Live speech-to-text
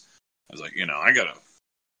I was like, I got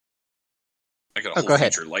a whole go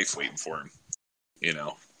ahead. future life waiting for him.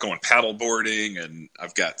 Going paddle boarding, and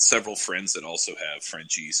I've got several friends that also have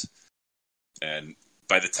Frenchies. And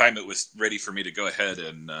by the time it was ready for me to go ahead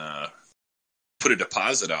and put a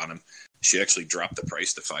deposit on him, she actually dropped the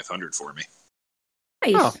price to $500 for me.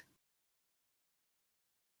 Nice. Oh.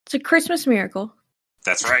 It's a Christmas miracle.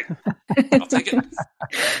 That's right. I'll take it.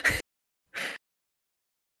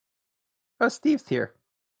 Oh, Steve's here.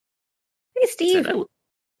 Hey, Steve. I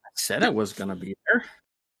said I was going to be there.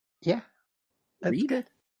 Yeah. That's good.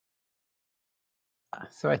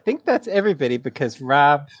 So I think that's everybody because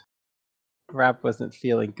Rob wasn't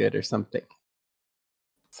feeling good or something.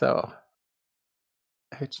 So,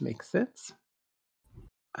 which makes sense.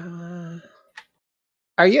 Are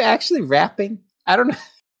you actually rapping? I don't know.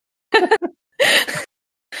 I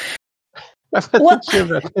wasn't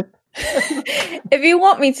sure about it. If you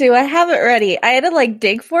want me to, I have it ready. I had to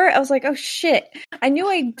dig for it. I was like, oh shit. I knew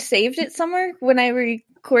I saved it somewhere when I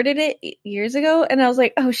recorded it years ago, and I was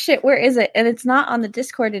like, oh shit, where is it? And it's not on the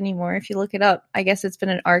Discord anymore. If you look it up, I guess it's been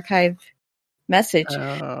an archive message.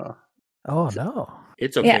 Oh no.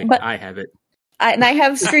 It's okay. Yeah, but I have it. I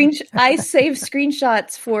have I saved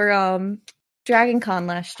screenshots for DragonCon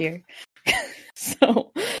last year.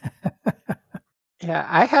 So yeah,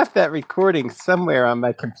 I have that recording somewhere on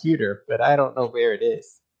my computer, but I don't know where it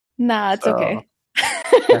is. Nah, it's okay.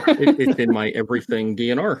 It's in my everything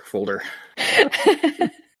DNR folder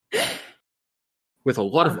with a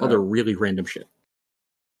lot of other really random shit.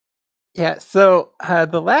 Yeah, so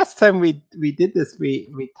the last time we did this,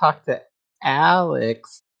 we talked to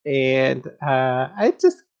Alex, and it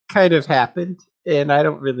just kind of happened, and I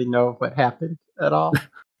don't really know what happened at all.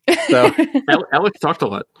 So Alex talked a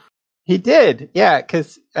lot. He did, yeah,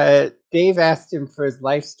 because Dave asked him for his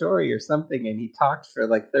life story or something, and he talked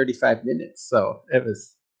for 35 minutes. So it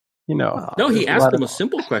was, No, he asked him a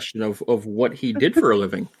simple question of what he did for a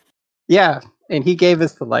living. Yeah, and he gave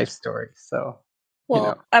us the life story. So,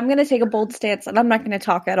 well, I'm going to take a bold stance, and I'm not going to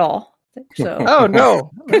talk at all. So, oh no,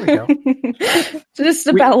 there we go. Just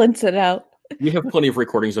to balance it out. We have plenty of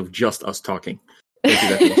recordings of just us talking.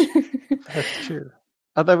 Thank you, that's true.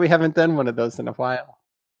 Although we haven't done one of those in a while.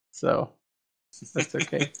 So that's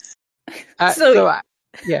okay.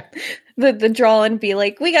 Yeah. The draw and be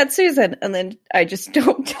like, we got Susan, and then I just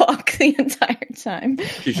don't talk the entire time.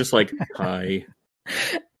 She's just like, hi.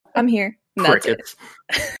 I'm here. Crickets.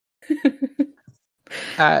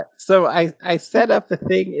 So I set up a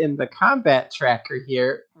thing in the combat tracker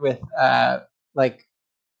here with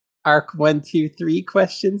ARC 1, 2, 3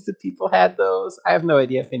 questions that people had those. I have no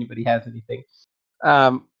idea if anybody has anything.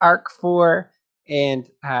 ARC 4 and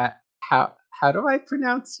how do I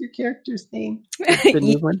pronounce your character's name? The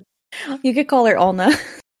new one. You could call her Alna,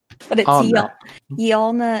 but it's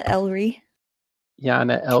Yalna Elry.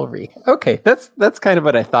 Yana Elry. Okay, that's kind of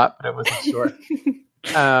what I thought, but I wasn't sure.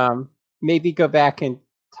 Maybe go back and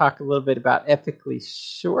talk a little bit about Epically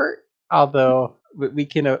Short, although we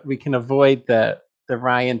can avoid the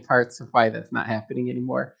Ryan parts of why that's not happening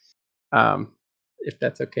anymore. If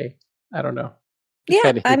that's okay. I don't know.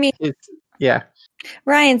 Yeah, I mean, yeah.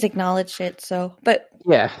 Ryan's acknowledged it, so, but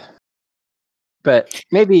yeah. But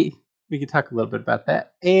maybe we could talk a little bit about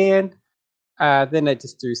that. And then I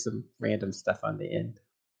just threw some random stuff on the end.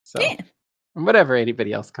 So yeah. Whatever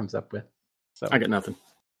anybody else comes up with. So I got nothing.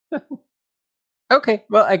 Okay,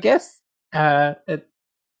 well, I guess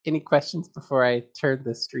any questions before I turn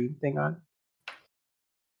the stream thing on?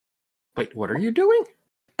 Wait, what are you doing?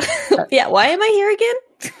 Yeah, why am I here again?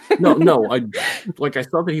 No, I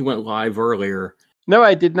saw that he went live earlier. No,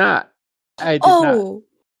 I did not. Not.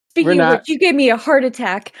 Speaking of which, you gave me a heart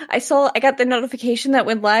attack. I got the notification that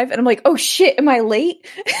went live, and I'm like, oh shit, am I late?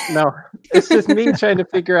 No, it's just me trying to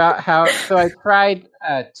figure out how. So I tried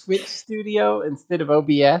Twitch Studio instead of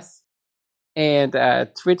OBS, and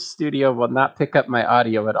Twitch Studio will not pick up my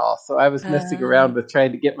audio at all. So I was messing around with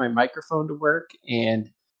trying to get my microphone to work, and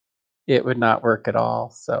it would not work at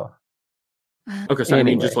all. So. Okay, so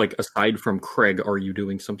anyway. I mean, just aside from Craig, are you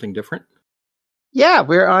doing something different? Yeah,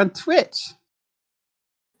 we're on Twitch.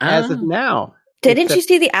 As of now. Didn't you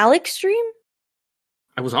see the Alex stream?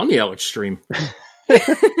 I was on the Alex stream.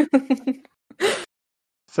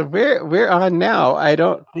 So we're on now. I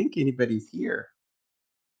don't think anybody's here.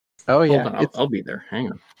 Oh yeah, hold on, I'll be there. Hang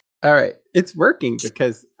on. All right, it's working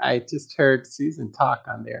because I just heard Susan talk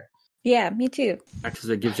on there. Yeah, me too. Because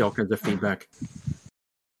it gives you all kinds of feedback.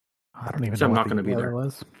 I don't even know. I'm not going to be there.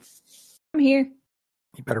 I'm here.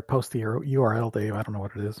 You better post the URL, Dave. I don't know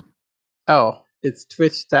what it is. Oh, it's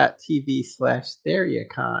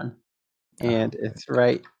twitch.tv/Theriacon. And it's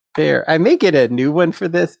right fair. I may get a new one for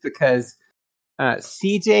this because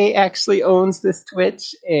CJ actually owns this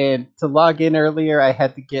Twitch, and to log in earlier, I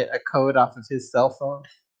had to get a code off of his cell phone.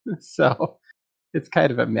 So it's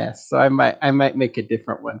kind of a mess. So I might make a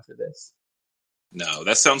different one for this. No,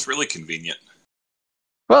 that sounds really convenient.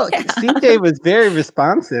 Well, CJ was very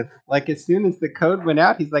responsive. Like as soon as the code went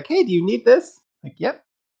out, he's like, "Hey, do you need this?" Like, "Yep."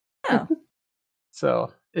 Oh.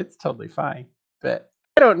 So it's totally fine. But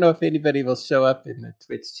I don't know if anybody will show up in the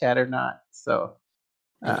Twitch chat or not. So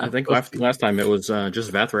I think last time it was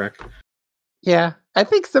just Vathrak. Yeah, I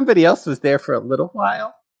think somebody else was there for a little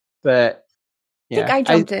while, but yeah, I think I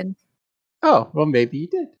jumped in. Oh, well, maybe you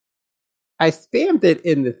did. I spammed it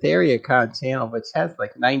in the TheriaCon channel, which has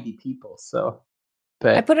like 90 people. So,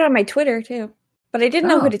 but I put it on my Twitter too, but I didn't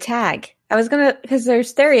know who to tag. I was gonna because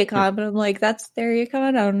there's TheriaCon, but I'm like, that's TheriaCon.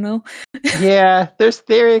 I don't know. Yeah, there's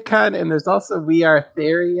TheriaCon, and there's also We Are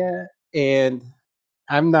Theria, and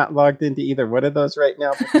I'm not logged into either one of those right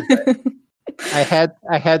now because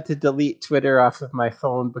I had to delete Twitter off of my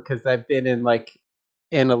phone because I've been in like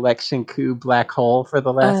an election coup black hole for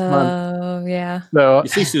the last month. Oh yeah. So you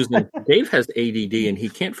see, Susan, Dave has ADD and he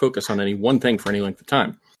can't focus on any one thing for any length of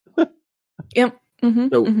time. Yep. Mm-hmm,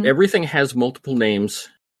 so everything has multiple names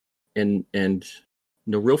and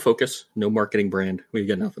no real focus, no marketing brand. We've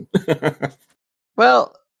got nothing.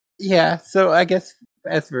 Well, yeah. So I guess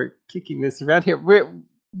as we're kicking this around here,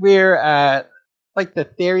 we're like the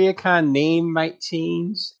TheriaCon name might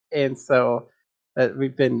change, and so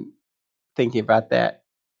we've been thinking about that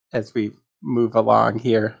as we move along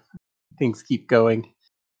here. Things keep going,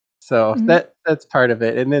 so that's part of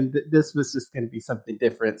it. And then this was just going to be something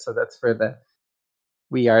different, so that's where the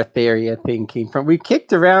We Are Theria thing came from. We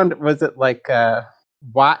kicked around, was it like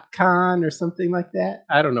WattCon or something like that?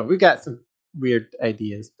 I don't know. We got some weird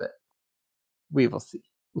ideas, but we will see.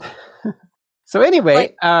 So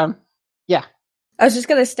anyway, yeah. I was just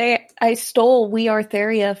gonna say I stole We Are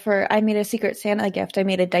Theria I made a Secret Santa gift. I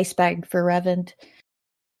made a dice bag for Reverend.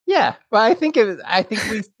 Yeah, well, I think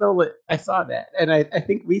we stole it. I saw that, and I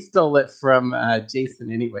think we stole it from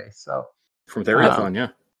Jason anyway. So from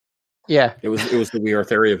TheriaCon, yeah. It was the We Are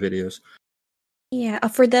Theria videos. Yeah,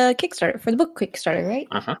 for the Kickstarter, for the book Kickstarter, right?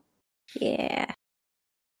 Uh-huh. Yeah.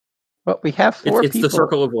 Well, we have 4 it's people. The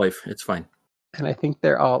circle of life. It's fine. And I think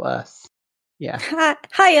they're all us. Yeah.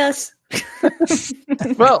 Hi us.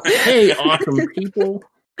 Well, hey, awesome people.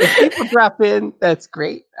 If people drop in, that's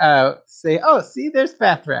great. Say, oh, see, there's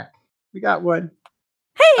Vathrak. We got one.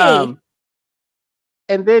 Hey!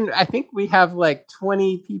 And then I think we have like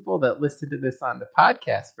 20 people that listen to this on the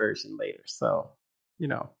podcast version later. So,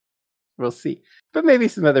 we'll see. But maybe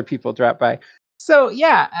some other people drop by. So,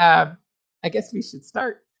 yeah, I guess we should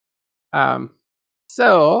start.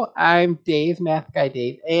 So, I'm Dave, Math Guy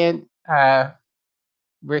Dave, and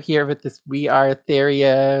we're here with this We Are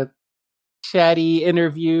Theria chatty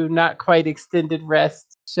interview, not quite extended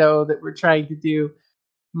rest show that we're trying to do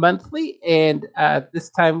monthly. And this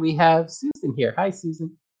time we have Susan here. Hi,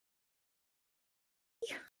 Susan.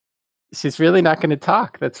 She's really not going to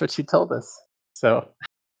talk. That's what she told us. So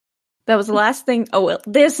that was the last thing. Oh, well,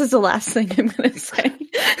 this is the last thing I'm going to say.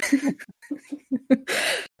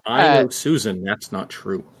 I know Susan. That's not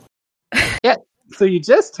true. Yeah. So you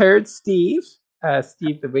just heard Steve,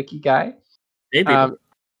 Steve the Wiki guy. Hey, people.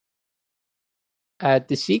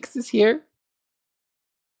 Dashix is here.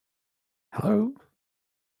 Hello.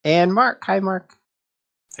 And Mark. Hi, Mark.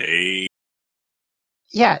 Hey.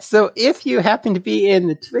 Yeah, so if you happen to be in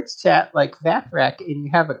the Twitch chat like Vathrak and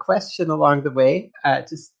you have a question along the way,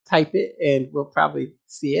 just type it and we'll probably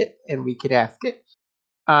see it and we could ask it.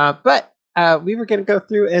 But we were going to go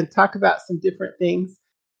through and talk about some different things.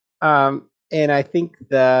 And I think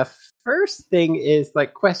the first thing is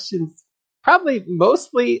like questions, probably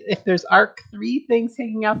mostly if there's Arc 3 things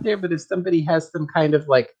hanging out there, but if somebody has some kind of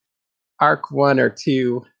like Arc 1 or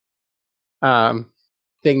 2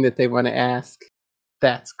 thing that they want to ask,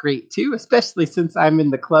 that's great too, especially since I'm in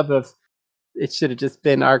the club of it should have just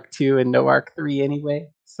been Arc 2 and no Arc 3 anyway,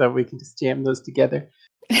 so we can just jam those together.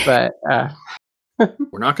 But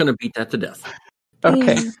we're not going to beat that to death.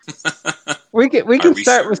 Okay. we can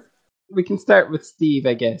start with Steve,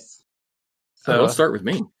 I guess. So let's start with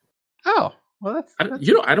me. Oh, well, that's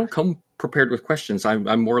I don't come prepared with questions.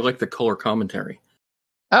 I'm more like the color commentary.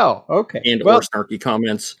 Oh, okay. And or snarky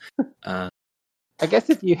comments. I guess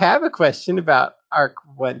if you have a question about Arc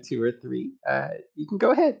 1, 2, or 3, you can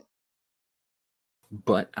go ahead.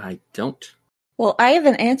 But I don't. Well, I have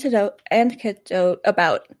an antidote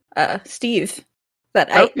about Steve that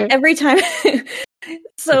I every time.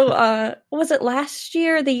 So, was it last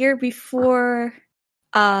year or the year before?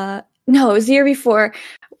 No, it was the year before.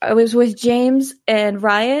 I was with James and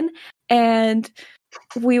Ryan, and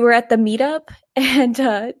we were at the meetup,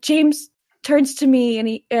 and James turns to me, and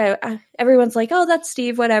he everyone's like, "Oh, that's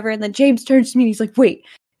Steve," whatever. And then James turns to me, and he's like, "Wait,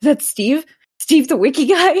 is that Steve? Steve the wiki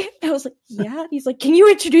guy?" And I was like, "Yeah." And he's like, "Can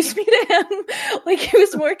you introduce me to him?" Like, he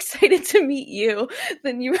was more excited to meet you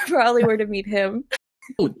than you probably were to meet him.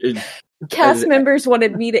 Cast members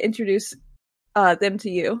wanted me to introduce them to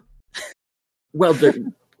you. Well,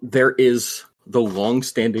 there is the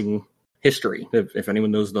long-standing history. If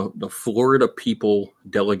anyone knows the Florida People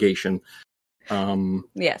delegation,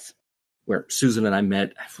 Yes, where Susan and I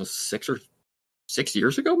met, it was 6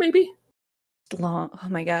 years ago, maybe. long. Oh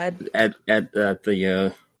my god. At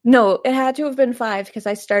the No, it had to have been 5 because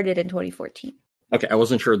I started in 2014. okay, I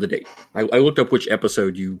wasn't sure of the date. I looked up which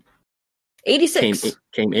episode you 86.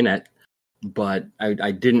 came in at, but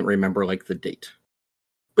I didn't remember like the date.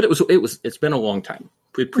 But it's been a long time.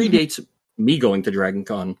 It predates me going to Dragon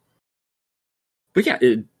Con. But yeah,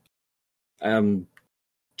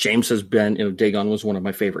 James has been, Dagon was one of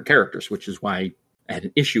my favorite characters, which is why I had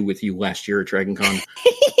an issue with you last year at Dragon Con.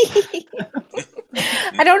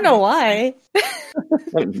 I don't know why.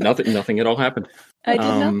 Nothing at all happened. I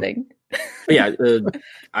did nothing. But yeah,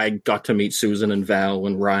 I got to meet Susan and Val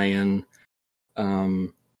and Ryan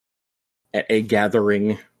at a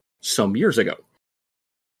gathering some years ago.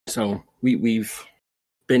 So we've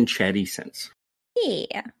been chatty since.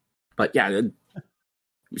 Yeah. But yeah,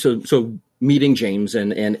 so meeting James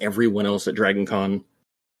and everyone else at Dragon Con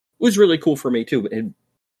was really cool for me too.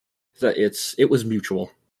 It was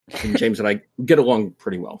mutual. And James and I get along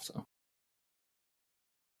pretty well. So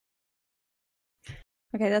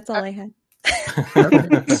Okay, that's all I had.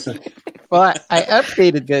 Well, I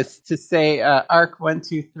updated this to say Arc 1,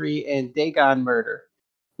 2, 3 and Dagon murder.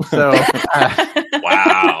 So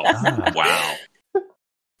Wow. Wow.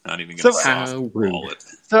 Not even going to softball it.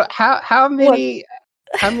 So how many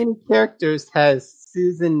characters has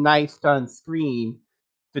Susan knifed on screen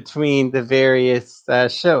between the various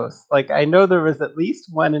shows? Like, I know there was at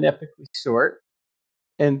least one in Epically Short,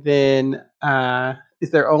 and then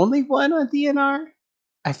is there only one on DNR?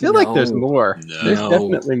 I feel like there's more. No. There's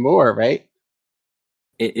definitely more, right?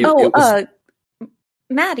 it was,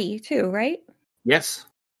 Maddie too, right? yes,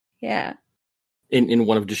 Yeah. in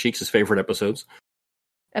one of Dashik's favorite episodes.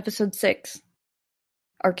 Episode 6.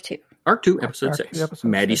 Arc 2. Arc 2, episode Arc 6. 2, episode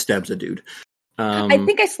Maddie 6. stabs a dude. I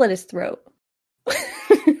think I slit his throat.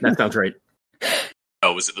 That sounds right.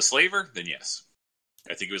 Oh, was it the slaver? Then yes.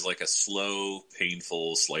 I think it was like a slow,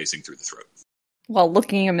 painful slicing through the throat. While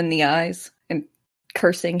looking him in the eyes and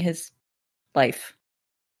cursing his life.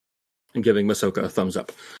 And giving Masoka a thumbs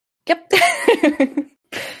up. Yep.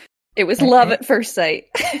 It was love at first sight.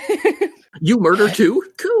 You murder too?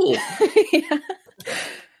 Cool. Yeah.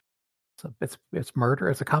 So it's murder.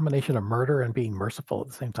 It's a combination of murder and being merciful at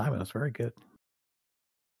the same time. It was very good.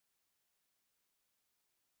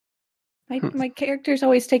 My characters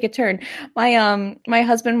always take a turn. My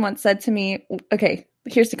husband once said to me, okay,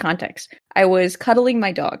 here's the context. I was cuddling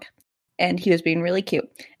my dog and he was being really cute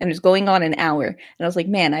and it was going on an hour. And I was like,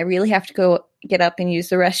 man, I really have to go get up and use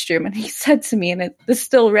the restroom. And he said to me, and this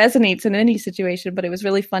still resonates in any situation, but it was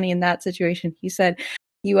really funny in that situation. He said,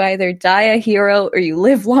 you either die a hero or you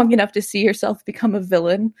live long enough to see yourself become a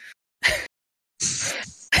villain.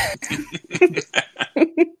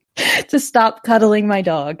 To stop cuddling my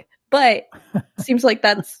dog. But seems like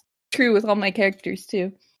that's true with all my characters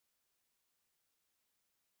too.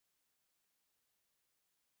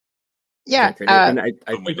 Yeah, and I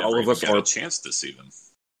We think never all of even us got are, a chance to see them.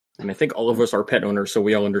 and I think all of us are pet owners, so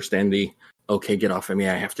we all understand the okay, get off of me,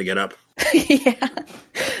 I have to get up. Yeah.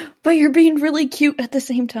 But you're being really cute at the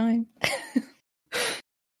same time.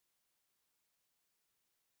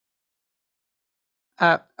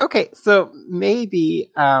 Okay, so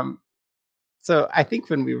maybe so I think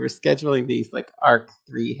when we were scheduling these, like Arc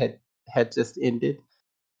 3 had just ended.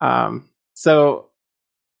 So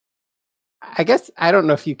I guess I don't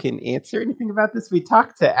know if you can answer anything about this. We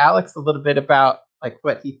talked to Alex a little bit about like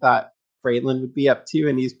what he thought Braylon would be up to,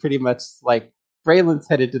 and he's pretty much like Braylon's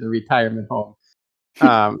headed to the retirement home.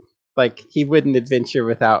 Like he wouldn't adventure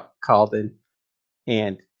without Calden,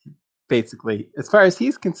 and basically, as far as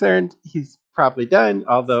he's concerned, he's probably done.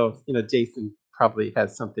 Although Jason probably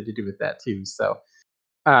has something to do with that too. So,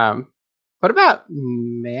 what about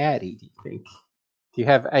Maddie? Do you think? Do you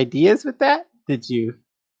have ideas with that? Did you?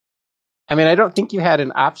 I mean, I don't think you had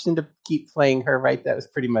an option to keep playing her, right? That was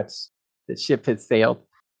pretty much the ship had sailed.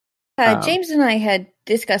 James and I had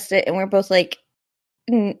discussed it, and we're both like,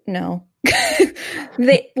 no.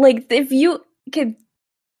 If you could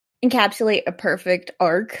encapsulate a perfect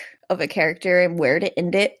arc of a character and where to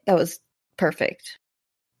end it, that was perfect.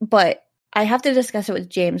 But I have to discuss it with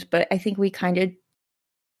James, but I think we kind of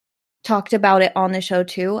talked about it on the show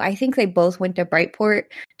too. I think they both went to Brightport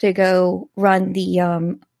to go run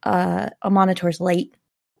the Monitor's Light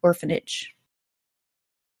orphanage.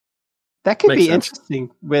 That could Makes be sense.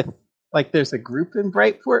 interesting with, like, there's a group in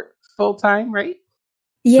Brightport full time, right?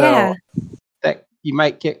 Yeah. So that you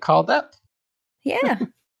might get called up. Yeah.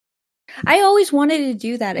 I always wanted to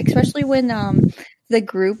do that, especially when the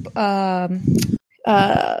group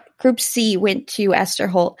Group C went to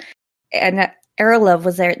Esterholt and Aerolove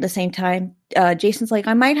was there at the same time. Jason's like,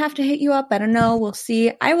 I might have to hit you up. I don't know. We'll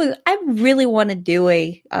see. I really want to do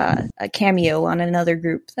a cameo on another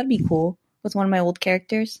group. That'd be cool with one of my old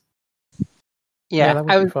characters. Yeah, that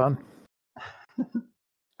would be fun.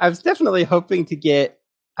 I was definitely hoping to get,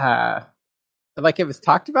 like it was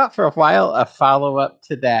talked about for a while, a follow up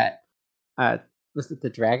to that. Was it the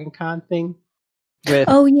Dragon Con thing?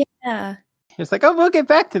 Oh yeah, it's like, oh, we'll get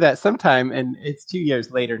back to that sometime, and it's 2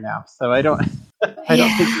 years later now, so I don't, I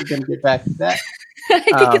don't think we're going to get back to that. I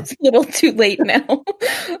think it's a little too late now.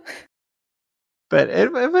 But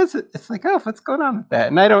it's like, oh, what's going on with that?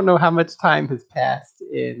 And I don't know how much time has passed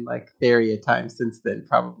in like Theria time since then.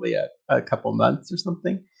 Probably a couple months or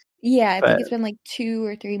something. Yeah, I think it's been like 2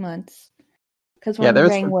 or 3 months. Because we're in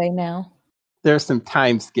Rangway now. There's some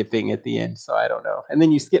time skipping at the end, so I don't know. And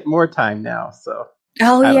then you skip more time now, so.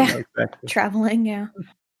 Oh, I yeah. don't know exactly. Traveling, yeah.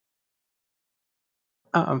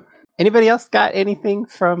 Anybody else got anything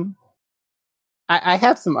from... I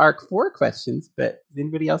have some Arc 4 questions, but does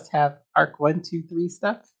anybody else have Arc 1, 2, 3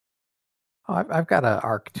 stuff? Oh, I've got a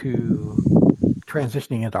Arc 2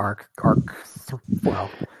 transitioning into Arc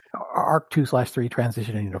 2/3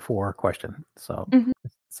 transitioning into 4 question. So,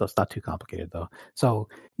 So it's not too complicated though. So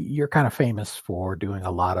you're kind of famous for doing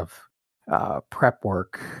a lot of prep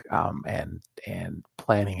work and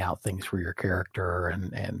planning out things for your character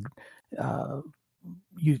and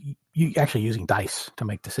you actually using dice to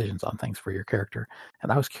make decisions on things for your character.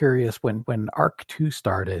 And I was curious when Arc 2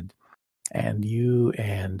 started and you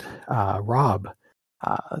and Rob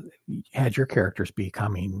had your characters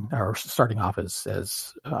becoming or starting off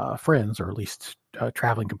as friends, or at least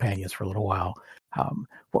traveling companions for a little while.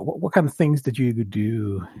 What kind of things did you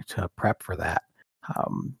do to prep for that?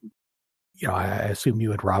 I assume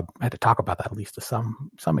you and Rob had to talk about that at least to some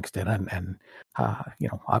extent, and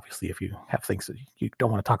obviously if you have things that you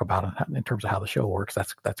don't want to talk about in terms of how the show works,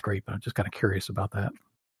 that's great. But I'm just kind of curious about that.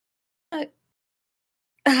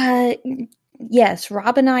 Yes,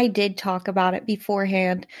 Rob and I did talk about it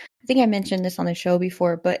beforehand. I think I mentioned this on the show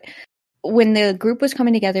before, but when the group was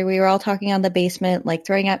coming together, we were all talking on the basement, like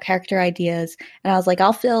throwing out character ideas. And I was like,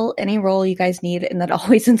 I'll fill any role you guys need. And that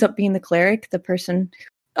always ends up being the cleric, the person,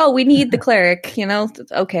 oh, we need the cleric,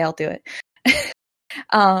 okay, I'll do it.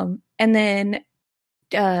 And then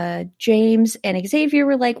James and Xavier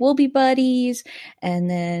were like, we'll be buddies. And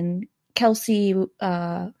then Kelsey,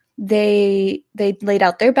 they laid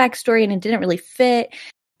out their backstory and it didn't really fit.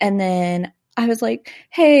 And then I was like,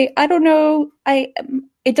 hey, I don't know.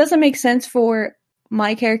 It doesn't make sense for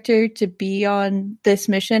my character to be on this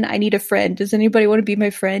mission. I need a friend. Does anybody want to be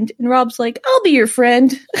my friend? And Rob's like, I'll be your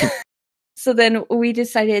friend. So then we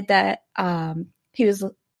decided that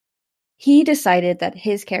he decided that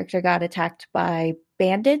his character got attacked by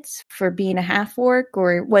bandits for being a half-orc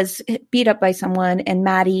or was beat up by someone, and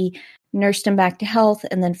Maddie nursed him back to health.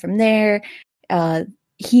 And then from there,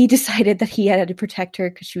 he decided that he had to protect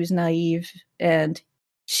her because she was naive, and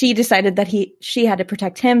she decided that she had to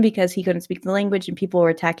protect him because he couldn't speak the language and people were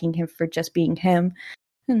attacking him for just being him.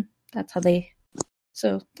 And that's how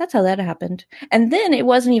that happened. And then it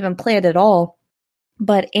wasn't even planned at all.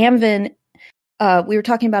 But Amvin, we were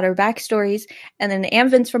talking about our backstories, and then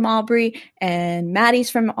Amvin's from Aubrey and Maddie's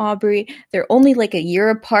from Aubrey. They're only like a year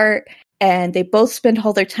apart, and they both spend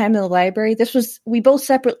all their time in the library. We both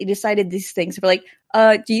separately decided these things. We're like,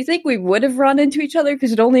 do you think we would have run into each other?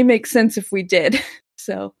 Because it only makes sense if we did.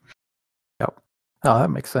 So. Yep. Oh, that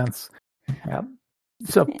makes sense. Yep.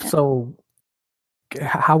 So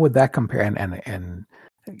how would that compare? And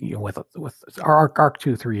with our Arc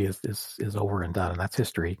 2/3 is over and done, and that's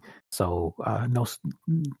history. So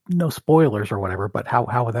no spoilers or whatever. But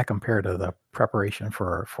how would that compare to the preparation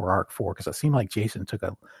for Arc 4? Because it seemed like Jason took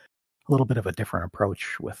a little bit of a different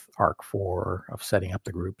approach with Arc 4 of setting up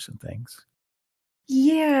the groups and things.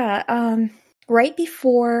 Yeah. Right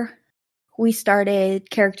before we started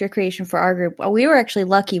character creation for our group, we were actually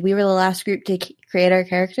lucky. We were the last group to create our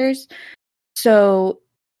characters. So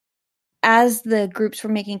as the groups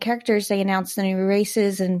were making characters, they announced the new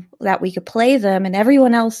races and that we could play them. And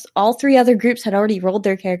everyone else, all 3 other groups had already rolled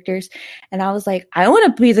their characters. And I was like, I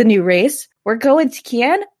want to be the new race. We're going to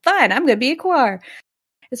Kian? Fine, I'm going to be a Quar.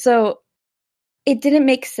 So it didn't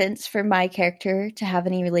make sense for my character to have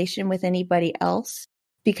any relation with anybody else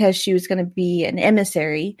because she was going to be an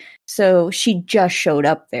emissary. So she just showed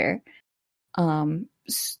up there. And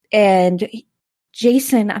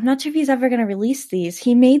Jason, I'm not sure if he's ever going to release these.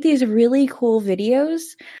 He made these really cool videos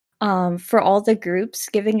for all the groups,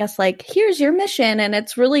 giving us like, here's your mission, and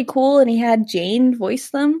it's really cool. And he had Jane voice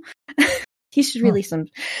them. He should release them.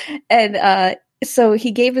 And so he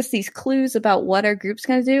gave us these clues about what our group's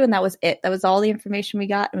going to do, and that was it. That was all the information we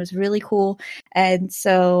got. It was really cool. And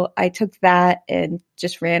so I took that and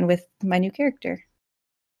just ran with my new character.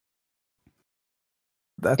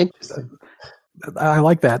 That's interesting. I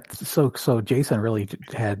like that. So Jason really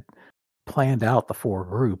had planned out the 4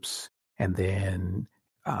 groups, and then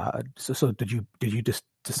so did you just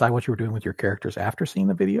decide what you were doing with your characters after seeing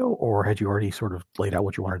the video, or had you already sort of laid out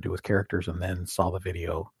what you wanted to do with characters and then saw the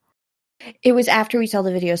video? It was after we saw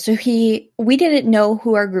the video. So we didn't know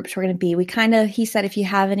who our groups were going to be. He said, if you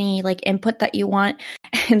have any like input that you want,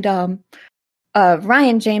 and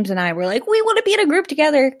Ryan, James, and I were like, we want to be in a group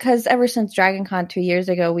together, because ever since DragonCon 2 years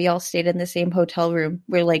ago, we all stayed in the same hotel room.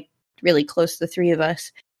 We're like really close, the 3 of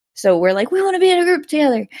us. So we're like, we want to be in a group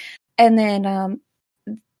together. And then,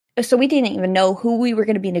 so we didn't even know who we were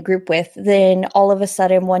going to be in a group with. Then all of a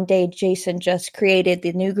sudden, one day, Jason just created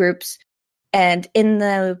the new groups. And in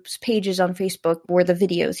those pages on Facebook were the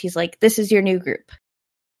videos. He's like, this is your new group.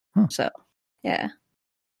 So, yeah.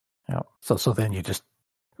 Yeah. So then you just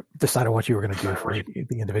decided what you were going to do for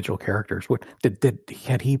the individual characters. What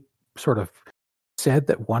had he sort of said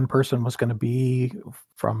that one person was going to be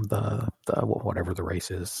from the whatever the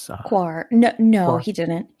race is? Quar. No, Quar? He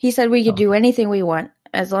didn't. He said we could do anything we want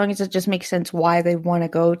as long as it just makes sense why they want to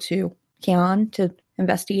go to Kian to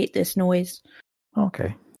investigate this noise.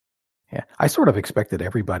 Okay. Yeah, I sort of expected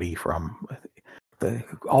everybody from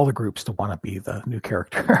all the groups to want to be the new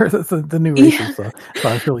character, the new races. Yeah. So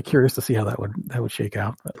I was really curious to see how that would shake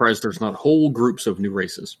out. Surprised there's not whole groups of new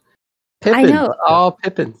races. Pippin, I know, all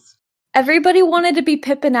Pippins. Everybody wanted to be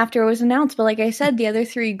Pippin after it was announced, but like I said, the other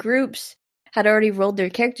 3 groups had already rolled their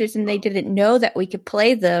characters, and they didn't know that we could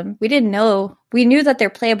play them. We didn't know. We knew that they're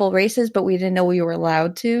playable races, but we didn't know we were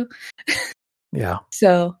allowed to. Yeah.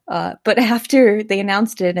 So, but after they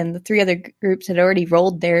announced it and the 3 other groups had already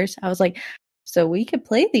rolled theirs, I was like, so we could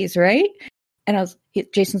play these, right? And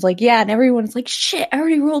Jason's like, yeah. And everyone's like, shit, I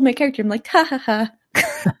already rolled my character. I'm like, ha ha ha.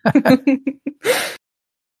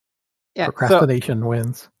 Yeah, procrastination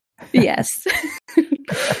wins. Yes.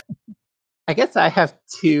 I guess I have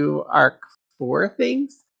 2 Arc 4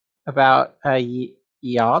 things about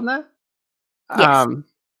Yana. Yes.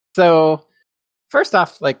 So first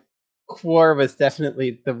off, like, Quar was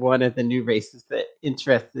definitely the one of the new races that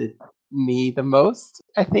interested me the most,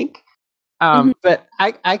 I think. But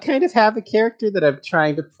I kind of have a character that I'm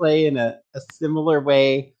trying to play in a similar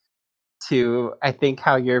way to, I think,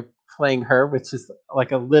 how you're playing her, which is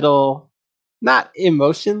like a little, not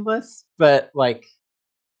emotionless, but like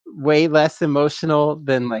way less emotional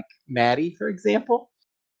than like Maddie, for example.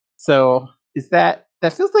 So that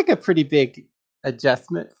feels like a pretty big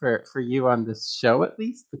adjustment for you on this show, at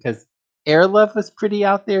least, because Air Love was pretty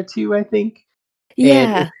out there too, I think.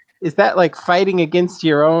 Yeah. And is that like fighting against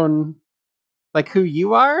your own, like who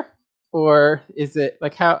you are? Or is it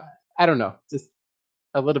like how, I don't know, just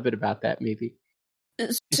a little bit about that maybe.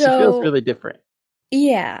 So, she feels really different.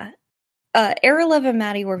 Yeah. Air Love and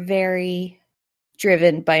Maddie were very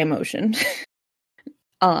driven by emotion.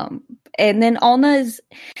 And then Alna's,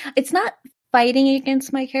 it's not fighting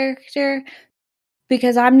against my character,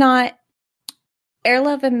 because I'm not.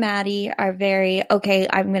 Airlove and Maddie are very, okay,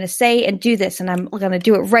 I'm going to say and do this, and I'm going to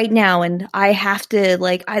do it right now, and I have to,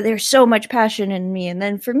 there's so much passion in me. And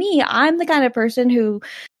then for me, I'm the kind of person who,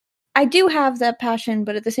 I do have that passion,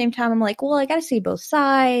 but at the same time, I'm like, well, I got to see both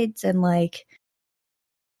sides, and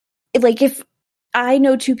if I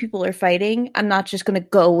know 2 people are fighting, I'm not just going to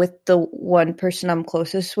go with the one person I'm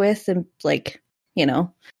closest with, and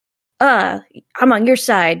I'm on your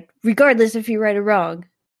side, regardless if you're right or wrong.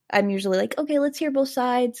 I'm usually like, okay, let's hear both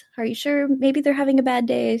sides. Are you sure? Maybe they're having a bad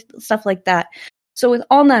day, stuff like that. So with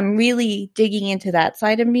Alna, I'm really digging into that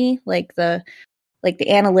side of me, like the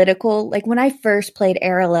analytical. Like when I first played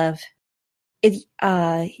Airlev,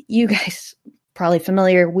 you guys probably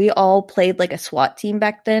familiar. We all played like a SWAT team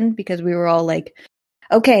back then, because we were all like,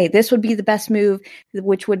 okay, this would be the best move,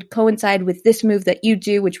 which would coincide with this move that you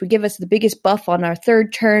do, which would give us the biggest buff on our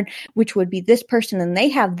third turn, which would be this person, and they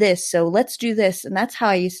have this, so let's do this. And that's how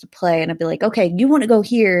I used to play. And I'd be like, okay, you want to go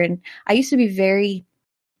here. And I used to be very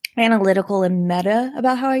analytical and meta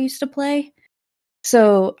about how I used to play.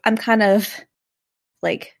 So I'm kind of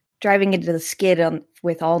like driving into the skid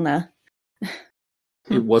with Alna.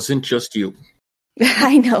 It wasn't just you.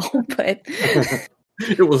 I know, but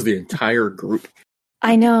It was the entire group.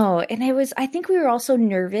 I know. And I think we were also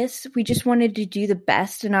nervous. We just wanted to do the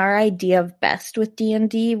best. And our idea of best with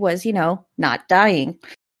D&D was, not dying.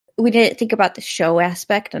 We didn't think about the show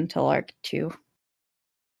aspect until Arc 2.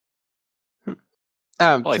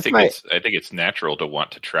 Well, I think it's natural to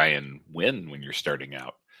want to try and win when you're starting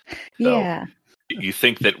out. So Yeah. you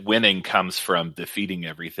think that winning comes from defeating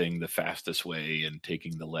everything the fastest way and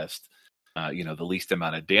taking the least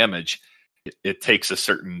amount of damage. It takes a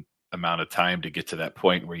certain amount of time to get to that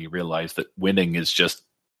point where you realize that winning is just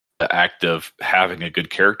the act of having a good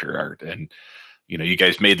character art. And, you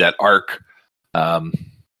guys made that arc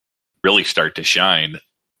really start to shine.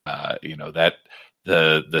 That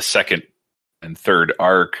the second and third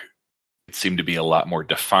arc, it seemed to be a lot more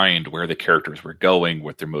defined where the characters were going,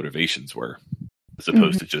 what their motivations were, as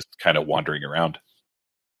opposed to just kind of wandering around.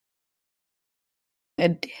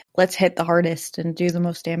 And let's hit the hardest and do the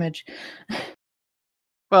most damage.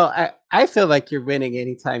 Well, I feel like you're winning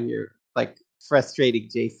anytime you're like frustrating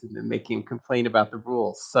Jason and making him complain about the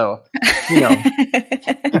rules. So, you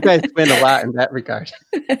guys win a lot in that regard.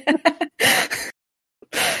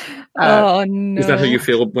 Oh no! Is that how you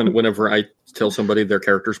feel whenever I tell somebody their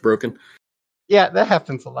character's broken? Yeah, that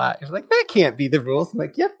happens a lot. You're like, that can't be the rules. I'm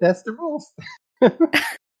like, yep, that's the rules.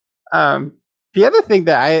 The other thing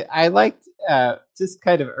that I liked just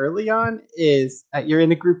kind of early on is you're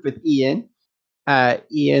in a group with Ian.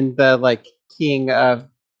 Ian, the king of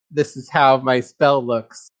this is how my spell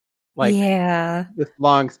looks. Yeah. With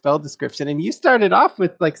long spell description. And you started off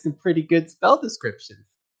with some pretty good spell descriptions.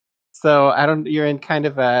 So you're in kind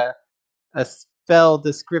of a spell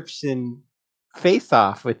description face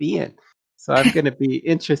off with Ian. So I'm going to be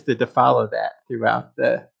interested to follow that throughout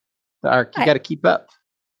the arc. You got to keep up.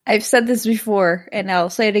 I've said this before, and I'll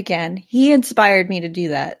say it again. He inspired me to do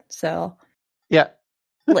that. So yeah,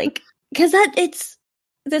 because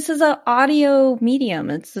this is an audio medium.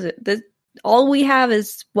 It's all we have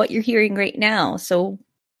is what you're hearing right now. So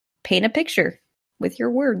paint a picture with your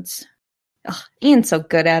words. Oh, Ian's so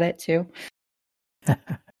good at it too.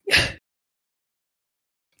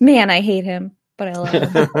 Man, I hate him, but I love him.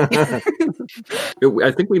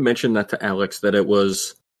 I think we mentioned that to Alex, that it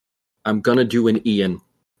was, I'm going to do an Ian.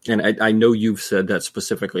 And I know you've said that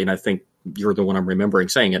specifically, and I think you're the one I'm remembering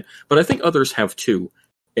saying it. But I think others have too.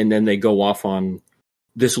 And then they go off on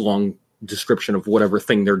this long description of whatever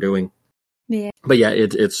thing they're doing. Yeah. But yeah,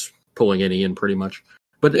 it's pulling an Ian pretty much.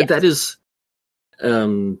 But yes. That is...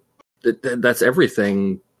 that's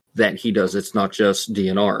everything that he does. It's not just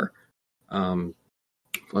DNR.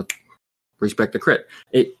 Let's respect the crit.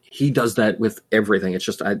 He does that with everything. It's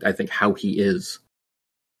just, I think, how he is.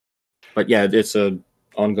 But yeah, it's a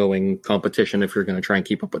ongoing competition if you're going to try and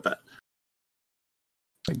keep up with that.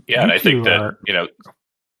 Yeah, and I think that,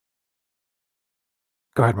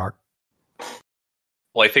 Go ahead, Mark.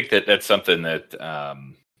 Well, I think that that's something that,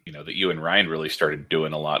 that you and Ryan really started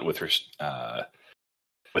doing a lot with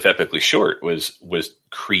Epically Short was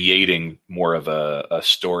creating more of a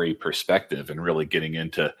story perspective and really getting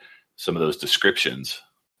into some of those descriptions.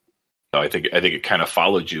 So I think it kind of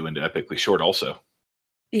followed you into Epically Short also.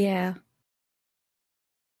 Yeah.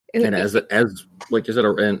 And as like you said,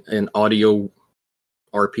 an audio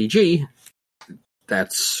RPG,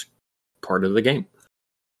 that's part of the game.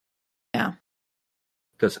 Yeah.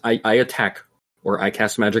 Because I attack or I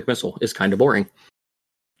cast magic missile is kind of boring.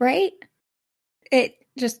 Right? It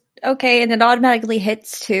just, okay, and it automatically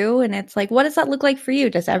hits too, and it's like, what does that look like for you?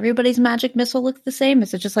 Does everybody's magic missile look the same?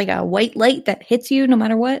 Is it just like a white light that hits you no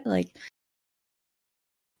matter what?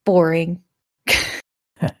 Boring.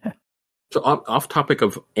 So off topic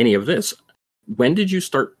of any of this, when did you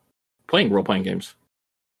start playing role-playing games?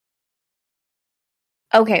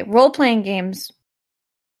 Okay, role-playing games.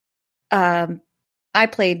 I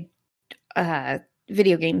played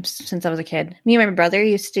video games since I was a kid. Me and my brother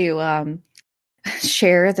used to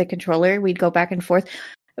share the controller. We'd go back and forth.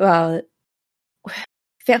 Final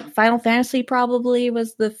Fantasy probably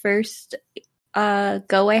was the first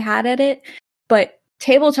go I had at it. But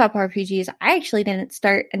tabletop RPGs, I actually didn't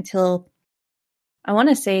start until, I want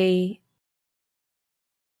to say,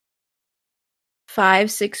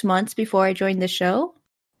 5-6 months before I joined the show.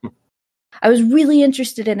 I was really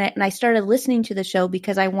interested in it, and I started listening to the show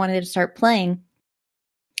because I wanted to start playing.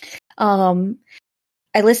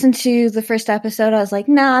 I listened to the first episode. I was like,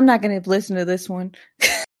 nah, I'm not going to listen to this one.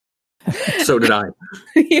 So did I.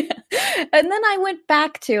 Yeah. And then I went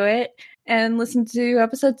back to it and listened to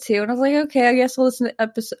episode 2, and I was like, okay, I guess I'll listen to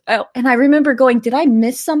episode. Oh, and I remember going, did I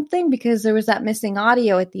miss something? Because there was that missing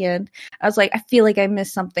audio at the end. I was like, I feel like I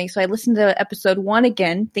missed something. So I listened to episode 1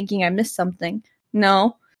 again, thinking I missed something.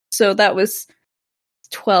 No. So that was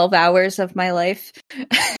 12 hours of my life.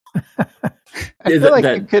 I feel like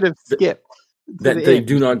you could have skipped. That they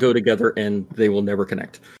do not go together and they will never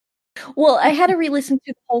connect. Well, I had to re-listen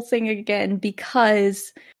to the whole thing again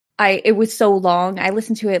because it was so long. I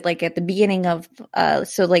listened to it like at the beginning of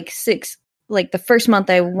the first month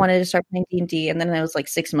I wanted to start playing D&D, and then it was like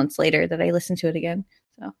 6 months later that I listened to it again.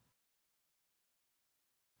 So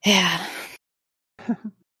yeah.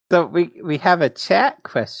 So we have a chat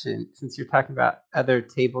question since you're talking about other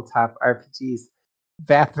tabletop RPGs.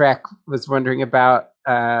 Vathrak was wondering about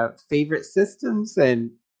favorite systems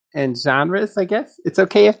and genres. I guess it's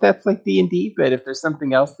okay if that's like D&D, but if there's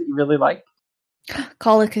something else that you really like.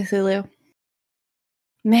 Call of Cthulhu.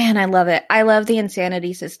 Man, I love it. I love the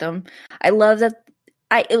insanity system. I love that.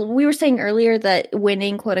 We were saying earlier that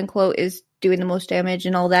winning, quote unquote, is doing the most damage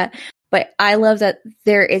and all that. But I love that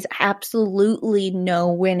there is absolutely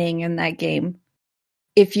no winning in that game.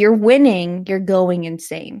 If you're winning, you're going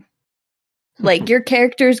insane. Like, your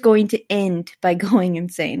character is going to end by going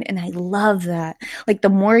insane. And I love that. Like, the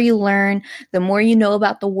more you learn, the more you know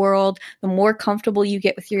about the world, the more comfortable you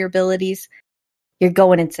get with your abilities, you're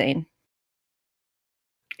going insane.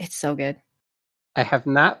 It's so good. I have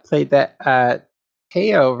not played that.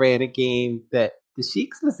 Teo ran a game that the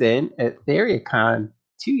Sheiks was in at TheriaCon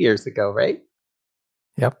 2 years ago, right?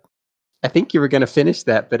 Yep. I think you were going to finish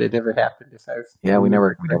that, but it never happened. Yeah, we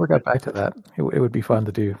never got back to that. It would be fun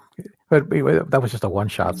to do, but that was just a one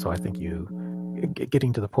shot. So I think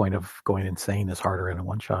getting to the point of going insane is harder in a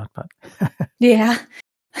one shot. But yeah,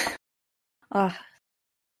 I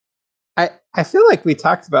feel like we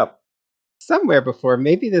talked about somewhere before.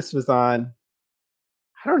 Maybe this was on.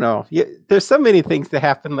 I don't know. There's so many things that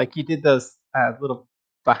happen. Like you did those little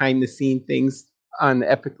behind the scene things on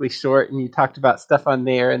Epically Short, and you talked about stuff on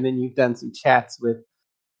there, and then you've done some chats with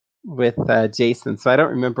Jason. So I don't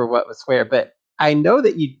remember what was where, but I know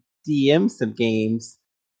that you DM some games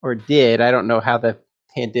or did. I don't know how the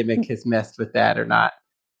pandemic has messed with that or not.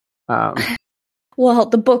 Well,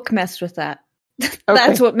 the book messed with that.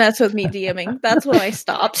 That's what messed with me DMing. That's when I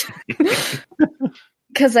stopped.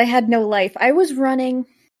 Because I had no life. I was running.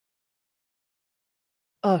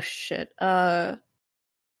 Oh shit.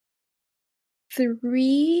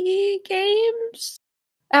 3 games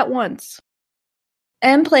at once.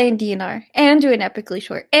 And playing DNR. And doing Epically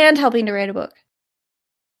Short. And helping to write a book.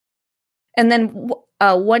 And then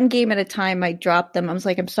one game at a time, I dropped them. I was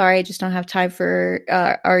like, I'm sorry, I just don't have time for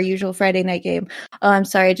our usual Friday night game. Oh, I'm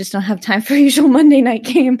sorry, I just don't have time for our usual Monday night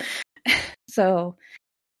game. So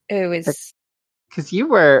it was... Because you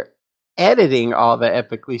were editing all the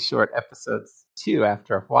Epically Short episodes too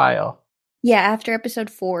after a while. Yeah, after episode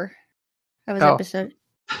 4. I was episode.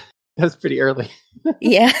 That's pretty early.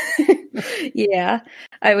 Yeah. Yeah.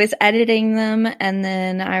 I was editing them, and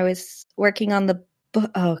then I was working on the book.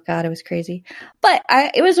 Oh, God, it was crazy. But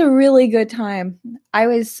it was a really good time.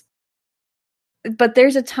 But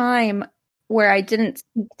there's a time where I didn't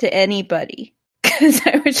speak to anybody. Because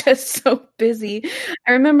I was just so busy.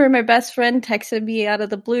 I remember my best friend texted me out of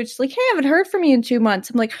the blue. She's like, hey, I haven't heard from you in 2 months.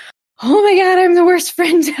 I'm like, oh my God, I'm the worst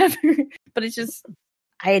friend ever. But it's just,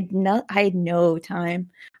 I had no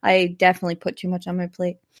time. I definitely put too much on my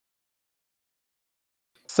plate.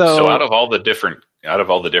 So out of all the different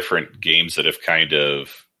games that have kind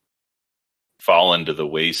of fallen to the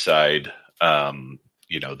wayside, that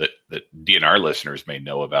DNR listeners may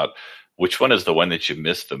know about, which one is the one that you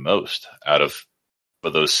missed the most out of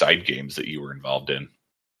those side games that you were involved in?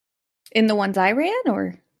 In the ones I ran,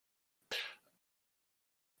 or?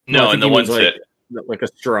 No, in the ones that... Like a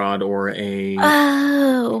Strahd or a...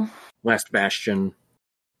 Oh! Last Bastion.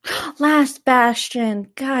 Last Bastion.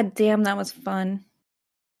 God damn, that was fun.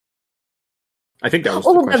 I think that was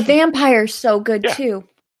the question. The vampire's so good, too.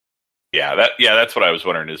 Yeah, that's what I was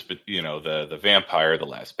wondering is, the vampire, the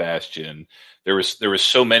Last Bastion. There was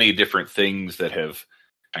so many different things that have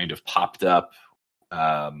kind of popped up,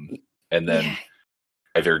 and then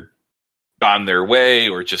either gone their way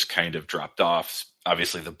or just kind of dropped off.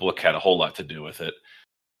 Obviously, the book had a whole lot to do with it.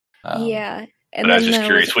 And but I was just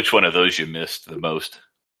curious which one of those you missed the most.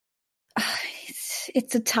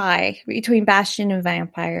 It's a tie between Bastion and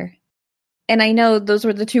Vampire. and I know those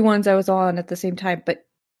were the two ones I was on at the same time, but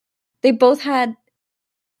they both had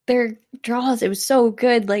their draws. It was so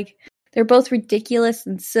good. Like, they're both ridiculous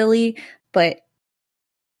and silly, but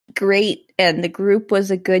great. And the group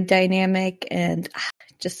was a good dynamic, and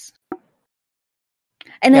just.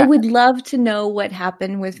 And I would love to know what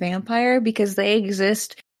happened with Vampire, because they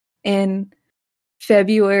exist in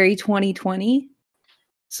February 2020.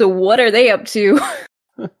 So what are they up to?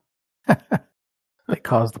 They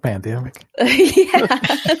caused the pandemic. Yeah.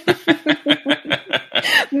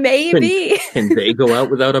 Maybe. Can they go out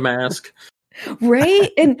without a mask?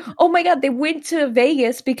 Right? And oh my god, they went to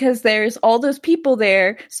Vegas because there's all those people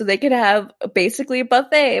there, so they could have basically a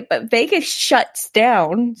buffet, but Vegas shuts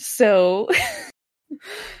down, so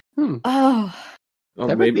That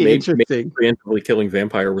would maybe be interesting. preemptively killing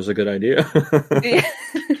Vampire was a good idea.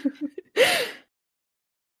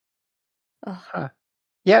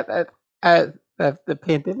 Yeah, the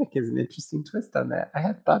pandemic is an interesting twist on that. I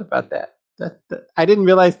hadn't thought about that. I didn't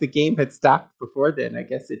realize the game had stopped before then. I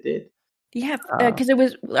guess it did. Yeah, because it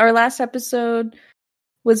was our last episode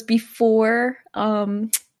was before the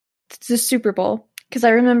Super Bowl. Because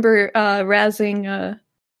I remember razzing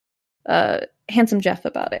Handsome Jeff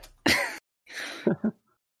about it.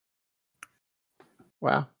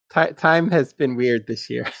 Wow, time has been weird this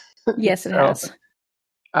year. Yes, it has.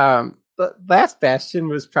 The Last Bastion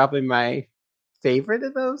was probably my favorite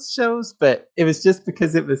of those shows, but it was just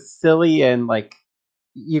because it was silly and like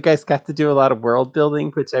you guys got to do a lot of world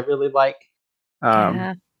building, which I really like.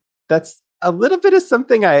 That's a little bit of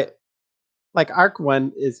something I like. Arc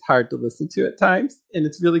 1 is hard to listen to at times, and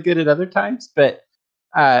it's really good at other times, but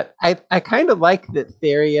I kind of like that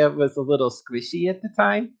Theria was a little squishy at the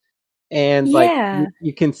time. And like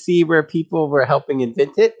you can see where people were helping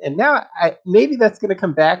invent it, and now maybe that's going to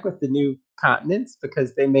come back with the new continents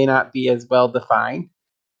because they may not be as well defined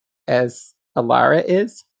as Alara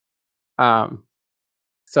is.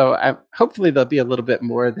 So hopefully there'll be a little bit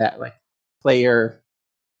more of that like player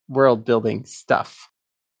world building stuff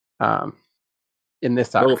in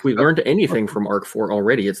this arc. Well, if we learned anything from Arc 4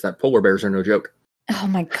 already, it's that polar bears are no joke. Oh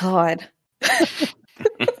my god.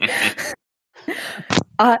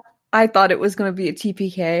 I thought it was going to be a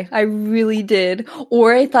TPK. I really did.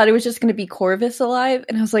 Or I thought it was just going to be Corvus alive.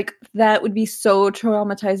 And I was like, that would be so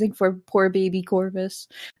traumatizing for poor baby Corvus.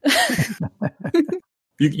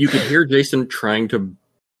 You could hear Jason trying to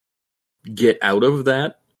get out of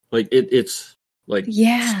that. Like, it's like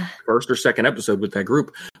first or second episode with that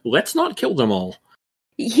group. Let's not kill them all.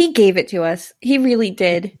 He gave it to us. He really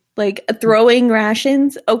did. Like, throwing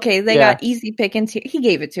rations. Okay, they got easy pickings here. He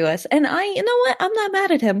gave it to us. And you know what? I'm not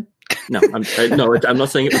mad at him. No, I'm not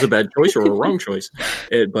saying it was a bad choice or a wrong choice.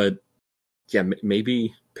 But yeah,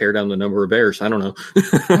 maybe pare down the number of bears. I don't know.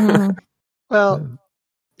 Well,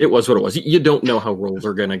 it was what it was. You don't know how rolls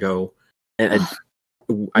are going to go. And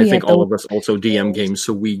I think all of us also DM games,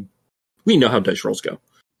 so we know how dice rolls go.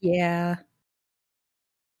 Yeah.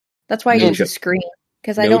 That's why I use a screen.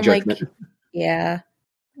 Because I don't judgment.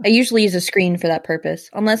 I usually use a screen for that purpose.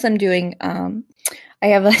 Unless I'm doing, I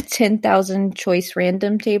have a 10,000 choice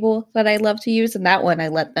random table that I love to use, and that one I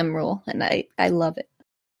let them roll, and I love it.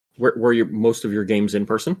 Were most of your games in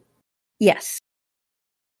person? Yes.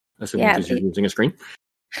 Assuming because you're using a screen?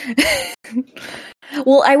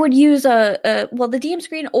 Well, I would use the DM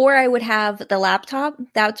screen, or I would have the laptop.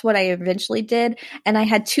 That's what I eventually did, and I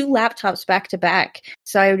had two laptops back to back.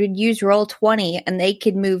 So I would use Roll20, and they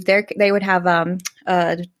could move they would have a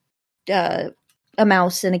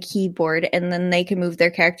mouse and a keyboard, and then they could move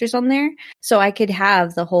their characters on there. So I could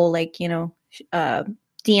have the whole DM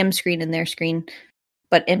screen and their screen,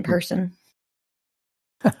 but in person.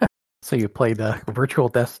 So you played the virtual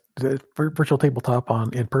tabletop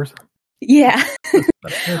in person? Yeah.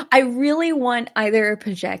 I really want either a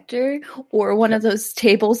projector or one of those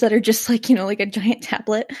tables that are just like a giant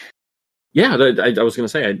tablet. Yeah, I was going to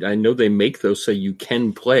say, I know they make those so you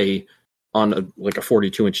can play on a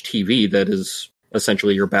 42-inch TV that is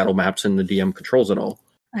essentially your battle maps and the DM controls it all.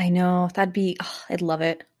 I know. I'd love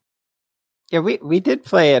it. Yeah, we did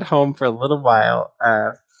play at home for a little while.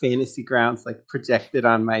 Fantasy Grounds projected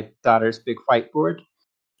on my daughter's big whiteboard.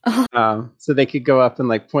 So they could go up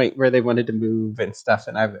and point where they wanted to move and stuff,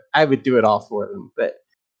 and I would do it all for them. But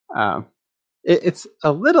it's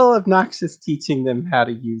a little obnoxious teaching them how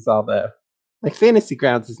to use all the Fantasy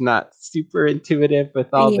Grounds is not super intuitive with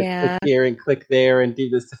all the click here and click there and do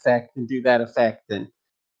this effect and do that effect, and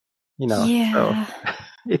so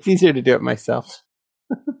it's easier to do it myself.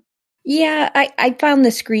 Yeah, I found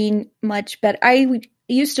the screen much better. I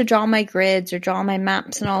used to draw my grids or draw my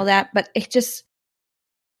maps and all that, but it just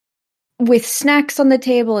with snacks on the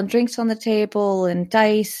table and drinks on the table and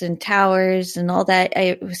dice and towers and all that.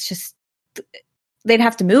 It was just, they'd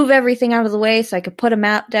have to move everything out of the way so I could put a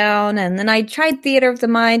map down. And then I tried Theater of the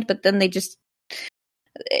Mind, but then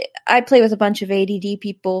I play with a bunch of ADD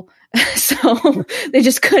people, so they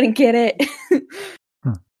just couldn't get it.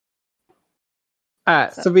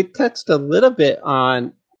 So we touched a little bit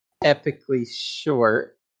on Epically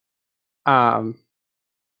Short.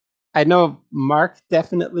 I know Mark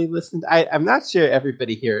definitely listened. I'm not sure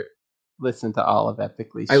everybody here listened to all of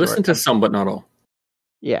Epically Short. I listened to some, but not all.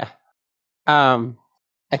 Yeah.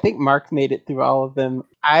 I think Mark made it through all of them.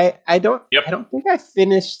 I don't think I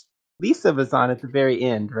finished. Lisa was on at the very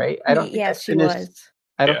end, right? I don't think I finished. She was.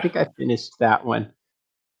 I don't think I finished that one.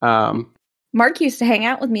 Mark used to hang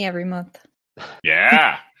out with me every month.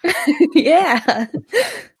 Yeah. Yeah.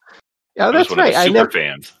 Oh, that's right.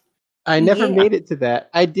 Fans. I never made it to that.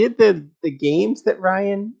 I did the games that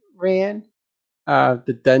Ryan ran,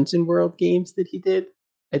 the Dungeon World games that he did.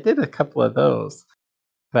 I did a couple of those,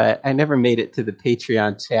 but I never made it to the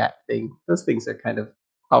Patreon chat thing. Those things are kind of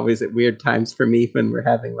always at weird times for me when we're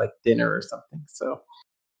having like dinner or something. So,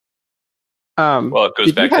 well, it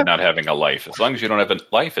goes back to not having a life. As long as you don't have a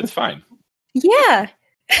life, it's fine. Yeah.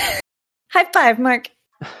 High five, Mark.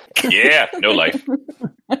 Yeah, no life.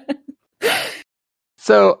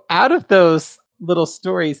 So out of those little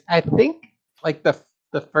stories, I think like the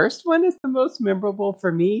first one is the most memorable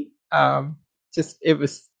for me. Just it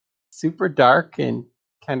was super dark and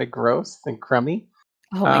kind of gross and crummy.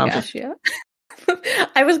 Oh my gosh, yeah.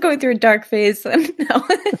 I was going through a dark phase.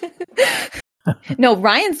 No,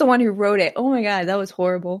 Ryan's the one who wrote it. Oh my god, that was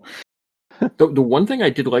horrible. The one thing I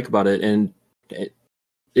did like about it, and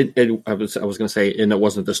I was going to say, and it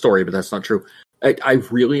wasn't the story, but that's not true. I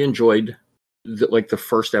really enjoyed the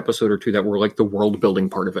first episode or two that were like the world building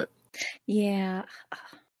part of it. Yeah.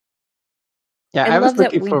 Yeah, I was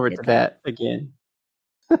looking forward to that again.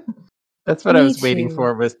 That's what I was waiting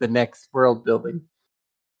for, was the next world building.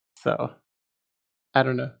 So, I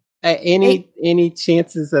don't know. Any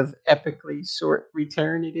chances of Epically Short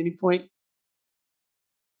return at any point?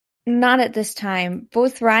 Not at this time.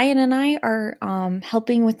 Both Ryan and I are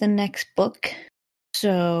helping with the next book.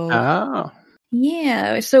 So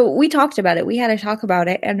yeah. So we talked about it. We had a talk about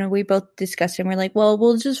it, and we both discussed it. And we're like, well,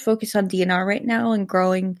 we'll just focus on DNR right now and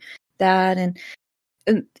growing that, and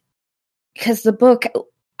because the book,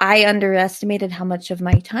 I underestimated how much of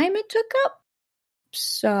my time it took up.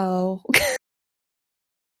 So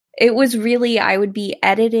it was really, I would be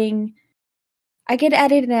editing. I could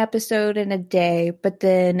edit an episode in a day, but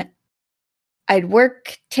then I'd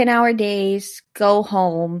work 10-hour days, go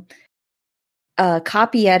home,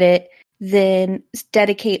 copy edit, then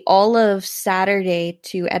dedicate all of Saturday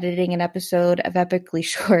to editing an episode of Epically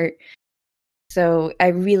Short. So I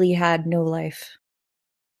really had no life.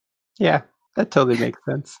 Yeah, that totally makes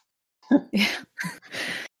sense. Yeah.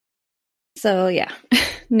 So yeah,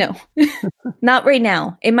 no, not right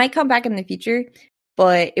now. It might come back in the future,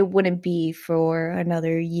 but it wouldn't be for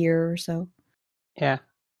another year or so. Yeah,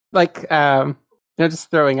 like just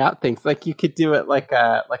throwing out things. Like you could do it like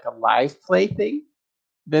a live play thing.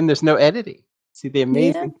 Then there's no editing. See the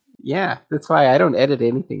amazing. Yeah, that's why I don't edit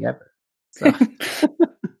anything ever. So,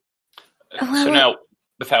 so now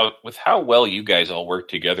with how well you guys all work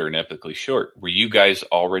together in Epically Short, were you guys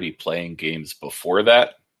already playing games before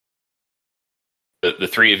that? The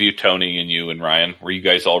three of you, Tony and you and Ryan, were you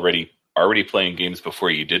guys already playing games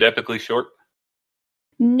before you did Epically Short?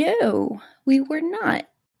 No, we were not.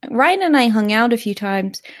 Ryan and I hung out a few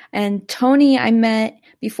times, and Tony I met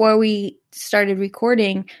before we started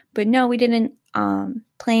recording, but no, we didn't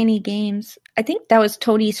play any games. I think that was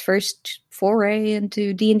Tony's first foray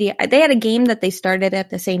into D&D. They had a game that they started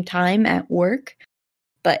at the same time at work,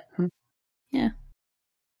 but yeah.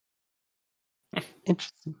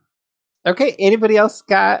 Interesting. Okay, anybody else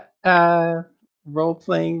got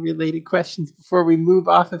role-playing related questions before we move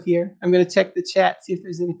off of here? I'm going to check the chat, see if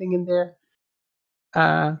there's anything in there.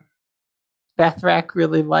 Bathrak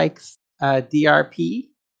really likes DRP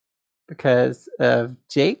because of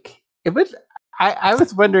Jake. I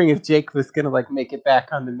was wondering if Jake was going to make it back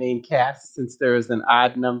on the main cast, since there was an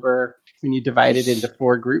odd number when you divide it into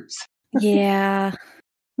 4 groups. Yeah.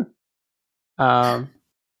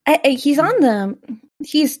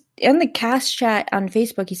 He's in the cast chat on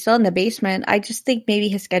Facebook. He's still in the basement. I just think maybe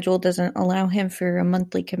his schedule doesn't allow him for a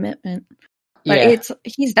monthly commitment. But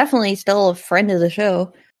he's definitely still a friend of the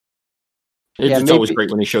show. It's always great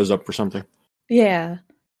when he shows up for something. Yeah.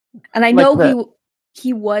 And I know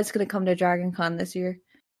he was going to come to Dragon Con this year.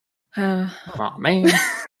 Oh, man.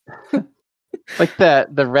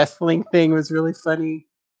 The wrestling thing was really funny.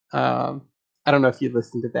 I don't know if you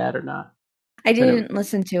listened to that or not. I didn't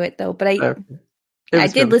listen to it though, but I It I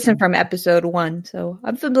was did really listen fun. from episode 1, so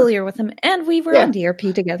I'm familiar with him, and we were Yeah. on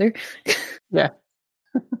DRP together. Yeah.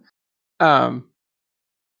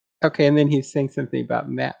 Okay, and then he's saying something about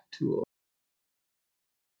map tool.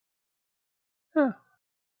 Huh.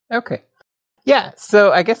 Okay. Yeah,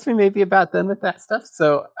 so I guess we may be about done with that stuff.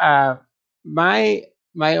 So my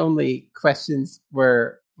only questions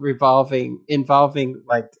were involving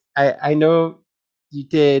like I know you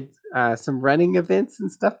did some running events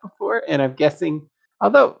and stuff before, and I'm guessing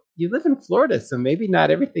although you live in Florida, so maybe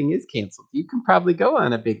not everything is canceled. You can probably go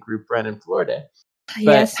on a big group run in Florida.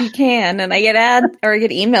 Yes, you can, and I get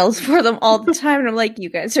emails for them all the time, and I'm like, you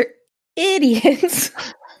guys are idiots.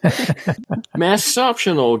 Masks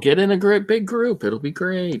optional. Get in a big group. It'll be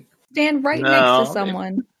great. Stand right No, next to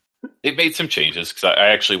someone. It made some changes because I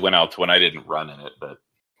actually went out to when I didn't run in it, but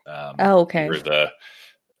Oh, okay.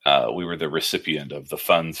 we were the recipient of the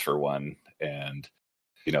funds for one, and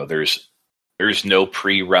there's no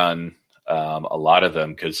pre-run. A lot of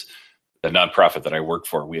them, because the nonprofit that I work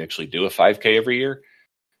for, we actually do a 5K every year,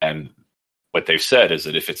 and what they've said is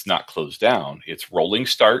that if it's not closed down, it's rolling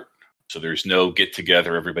start. So there's no get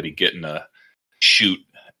together, everybody getting a shoot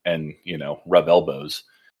and rub elbows.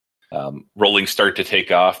 Rolling start to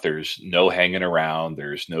take off. There's no hanging around.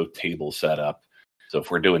 There's no table set up. So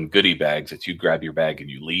if we're doing goodie bags, it's you grab your bag and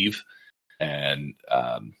you leave, and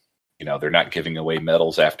they're not giving away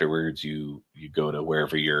medals afterwards. You go to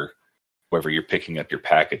wherever you're picking up your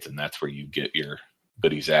packets, and that's where you get your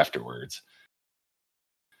goodies afterwards.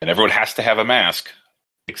 And everyone has to have a mask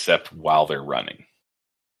except while they're running.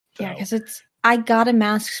 So, Yeah, because I got a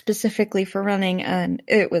mask specifically for running, and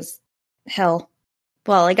it was hell.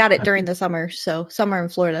 Well, I got it during the summer, so summer in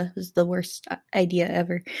Florida was the worst idea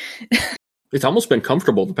ever. It's almost been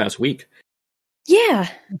comfortable the past week. Yeah.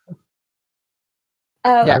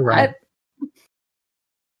 Yeah, right.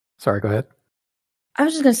 Sorry, go ahead. I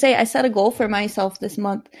was just going to say, I set a goal for myself this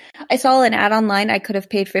month. I saw an ad online. I could have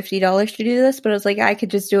paid $50 to do this, but I was like, I could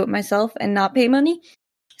just do it myself and not pay money.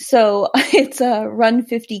 So it's run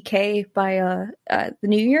 50K by the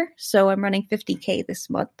new year. So I'm running 50K this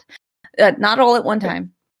month. Not all at one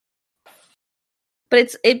time.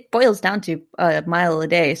 But it boils down to a mile a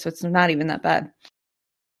day, so it's not even that bad.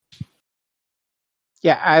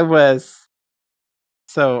 Yeah, I was.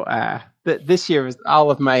 So this year was all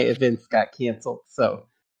of my events got canceled. So,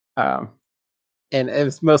 and it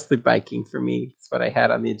was mostly biking for me. That's what I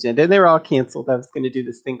had on the agenda, and they were all canceled. I was going to do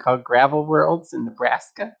this thing called Gravel Worlds in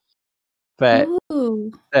Nebraska, but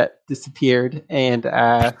that disappeared. And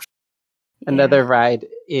another ride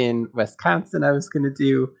in Wisconsin I was going to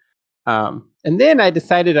do. And then I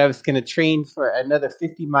decided I was going to train for another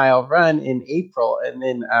 50-mile run in April, and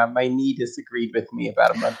then my knee disagreed with me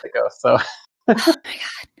about a month ago. So Oh my god.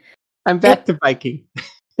 I'm back to biking.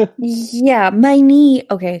 Yeah, my knee.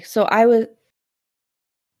 Okay, so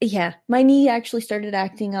my knee actually started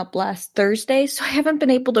acting up last Thursday, so I haven't been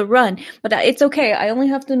able to run. But it's okay. I only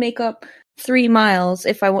have to make up 3 miles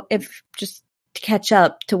if just to catch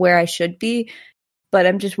up to where I should be. But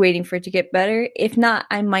I'm just waiting for it to get better. If not,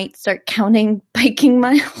 I might start counting biking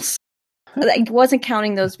miles. I wasn't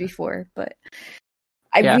counting those before, but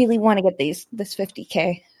I really want to get this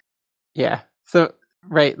 50K. Yeah. So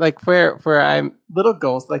right, like where I'm, little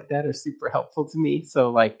goals like that are super helpful to me. So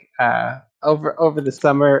like over the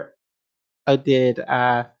summer, I did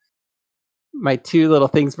my 2 little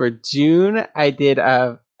things were June. I did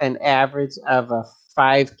an average of a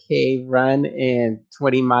 5K run and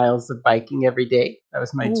 20 miles of biking every day. That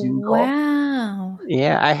was my June goal. Wow.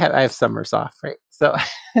 Yeah, I have summers off, right? So,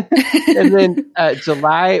 and then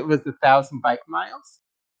July was 1,000 bike miles.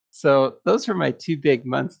 So those were my 2 big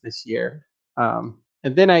months this year.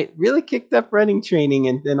 And then I really kicked up running training,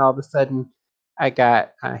 and then all of a sudden I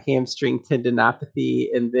got hamstring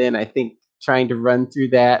tendinopathy, and then I think trying to run through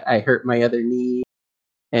that, I hurt my other knee,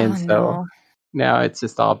 and now it's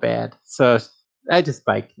just all bad. So I just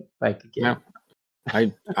bike again. Yeah.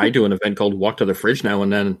 I do an event called Walk to the Fridge now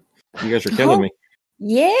and then. You guys are killing me.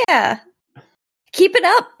 Yeah. Keep it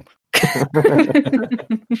up.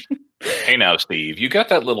 Hey now, Steve, you got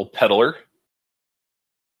that little peddler?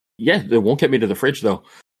 Yeah, it won't get me to the fridge though.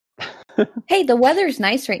 Hey, the weather's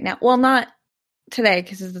nice right now. Well, not today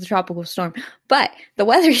because it's the tropical storm, but the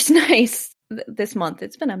weather's nice this month.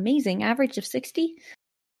 It's been amazing. Average of 60.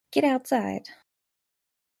 Get outside.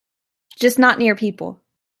 Just not near people.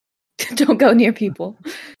 Don't go near people.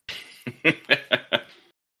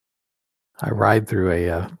 I ride through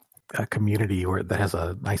a community that has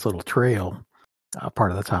a nice little trail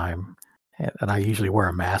part of the time, And I usually wear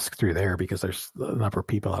a mask through there because there's a number of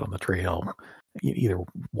people out on the trail, either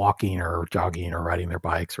walking or jogging or riding their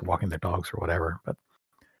bikes or walking their dogs or whatever. But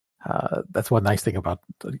that's one nice thing about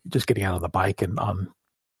just getting out on the bike and on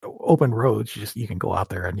open roads. You can go out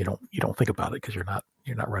there and you don't think about it because you're not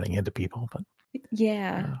running into people. But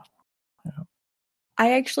yeah.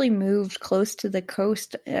 I actually moved close to the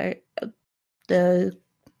coast, the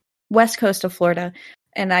west coast of Florida,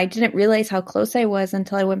 and I didn't realize how close I was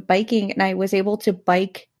until I went biking, and I was able to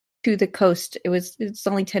bike to the coast. It's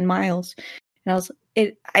only 10 miles, and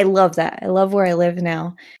I love that. I love where I live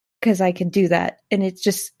now because I can do that, and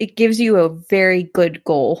it gives you a very good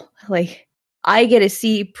goal. Like, I get to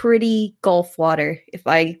see pretty Gulf water if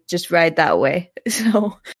I just ride that way.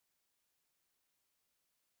 So,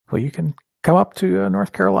 well, you can come up to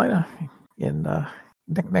North Carolina in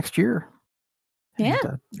next year. Yeah.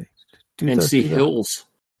 And see hills.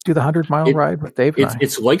 Do the 100-mile ride with Dave.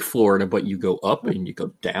 It's like Florida, but you go up and you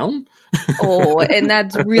go down. Oh, and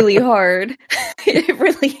that's really hard. It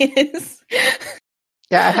really is.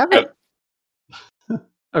 Yeah, I haven't.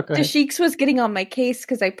 Okay. Dashik's was getting on my case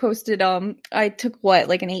because I posted. I took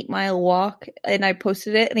like an 8-mile walk, and I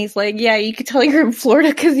posted it, and he's like, "Yeah, you could tell you're in Florida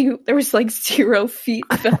because there was like 0 feet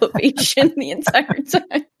of elevation the entire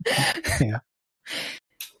time." Yeah.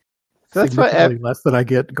 So that's what less than I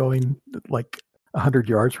get going like 100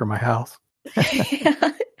 yards from my house.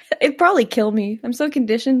 Yeah, it'd probably kill me. I'm so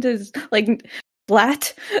conditioned to like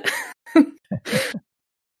flat.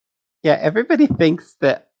 Yeah, everybody thinks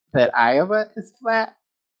that Iowa is flat.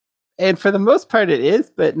 And for the most part it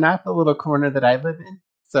is, but not the little corner that I live in.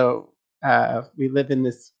 So we live in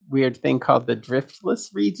this weird thing called the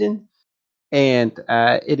driftless region. And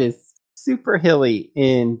it is super hilly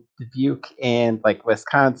in Dubuque and like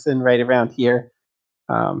Wisconsin, right around here.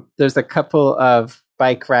 There's a couple of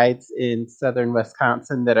bike rides in southern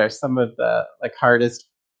Wisconsin that are some of the like hardest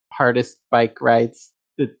bike rides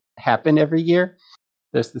that happen every year.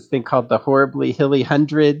 There's this thing called the Horribly Hilly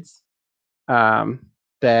Hundreds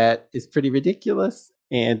that is pretty ridiculous,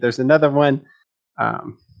 and there's another one.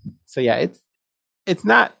 So yeah, it's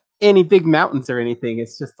not any big mountains or anything.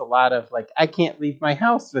 It's just a lot of like, I can't leave my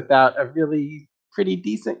house without a really pretty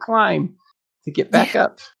decent climb to get back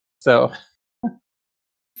up. So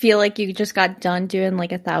Feel like you just got done doing like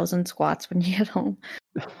 1,000 squats when you get home.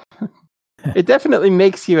 it definitely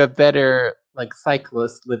makes you a better like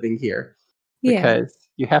cyclist living here, because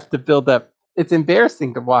you have to build up. It's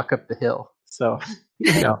embarrassing to walk up the hill. So,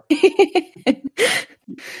 you know,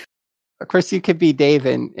 of course you could be Dave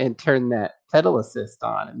and turn that pedal assist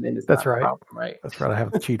on, and then That's right. Problem, right? That's right. I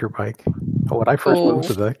have the cheater bike. But when I first moved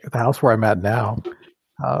to the house where I'm at now,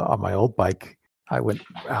 on my old bike, I went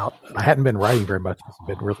out. I hadn't been riding very much. I've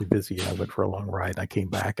been really busy. And I went for a long ride. I came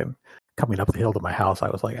back, and coming up the hill to my house, I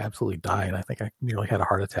was like absolutely dying. I think I nearly had a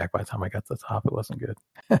heart attack by the time I got to the top. It wasn't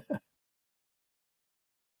good.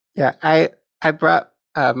 Yeah, I brought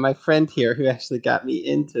my friend here who actually got me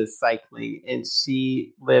into cycling, and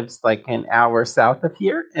she lives like an hour south of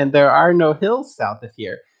here, and there are no hills south of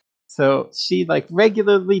here. So she like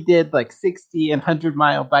regularly did like 60 and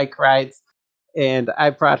 100-mile bike rides, and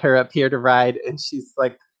I brought her up here to ride, and she's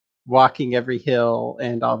like walking every hill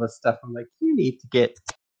and all this stuff. I'm like, you need to get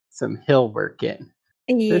some hill work in.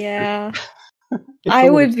 Yeah. I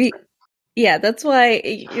would be. Yeah, that's why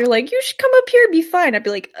you're like, you should come up here and be fine. I'd be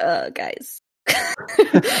like, guys.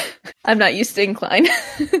 I'm not used to incline.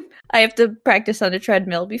 I have to practice on a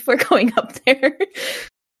treadmill before going up there.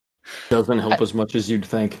 Doesn't help as much as you'd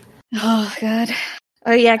think. Oh, God.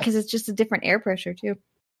 Oh, yeah, because it's just a different air pressure, too.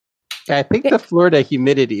 Yeah, I think the Florida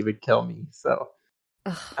humidity would kill me. So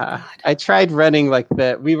I tried running like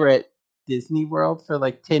that. We were at Disney World for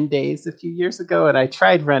like 10 days a few years ago, and I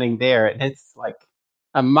tried running there, and it's like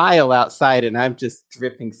a mile outside, and I'm just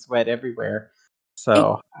dripping sweat everywhere.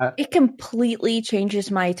 So it completely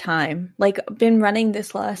changes my time. Like, I've been running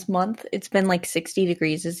this last month. It's been like 60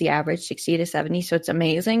 degrees is the average, 60 to 70. So it's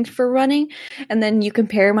amazing for running. And then you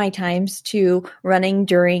compare my times to running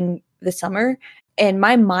during the summer, and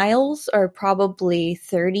my miles are probably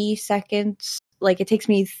 30 seconds. Like, it takes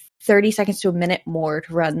me 30 seconds to a minute more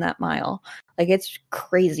to run that mile. Like, it's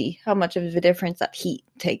crazy how much of a difference that heat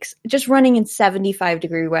takes. Just running in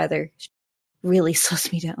 75-degree weather really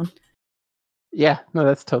slows me down. Yeah, no,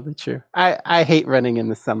 that's totally true. I hate running in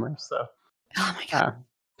the summer, so oh my God.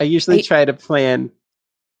 I usually try to plan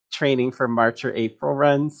training for March or April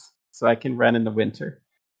runs so I can run in the winter.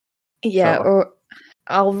 Yeah, or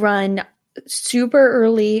I'll run super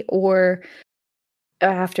early or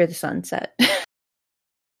after the sunset.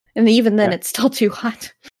 And even then, it's still too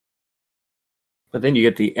hot. But then you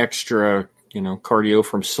get the extra cardio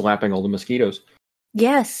from slapping all the mosquitoes.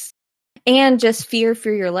 Yes. And just fear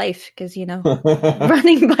for your life because,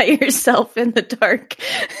 running by yourself in the dark.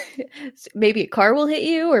 Maybe a car will hit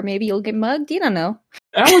you or maybe you'll get mugged. You don't know.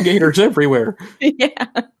 Alligators everywhere. Yeah.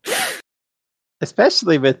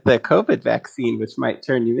 Especially with the COVID vaccine, which might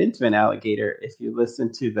turn you into an alligator if you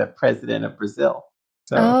listen to the president of Brazil.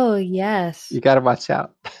 So oh, yes. you got to watch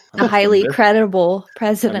out. A highly credible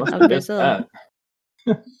president of Brazil.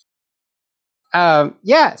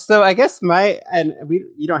 Yeah, so I guess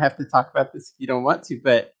you don't have to talk about this if you don't want to,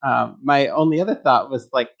 but my only other thought was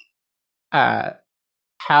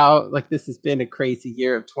how this has been a crazy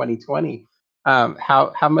year of 2020.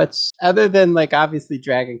 How much, other than obviously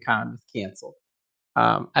Dragon Con was canceled.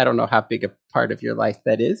 I don't know how big a part of your life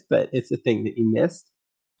that is, but it's a thing that you missed.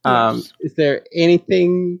 Yes. Is there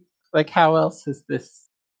anything how else has this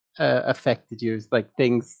affected you? Is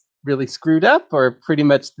things really screwed up or pretty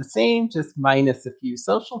much the same, just minus a few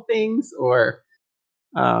social things, or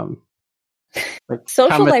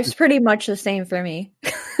social life's pretty much the same for me.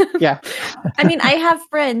 Yeah. I mean, I have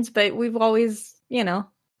friends, but we've always,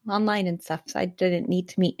 online and stuff, so I didn't need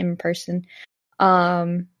to meet in person.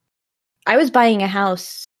 I was buying a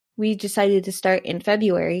house. We decided to start in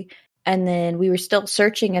February, and then we were still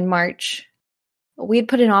searching in March. We had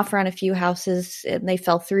put an offer on a few houses and they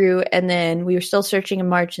fell through, and then we were still searching in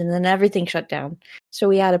March, and then everything shut down. So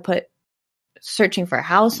we had to put searching for a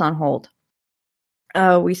house on hold.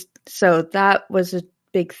 So that was a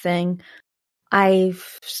big thing. I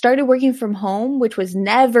started working from home, which was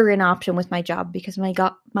never an option with my job because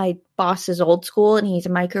my boss is old school and he's a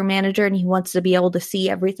micromanager and he wants to be able to see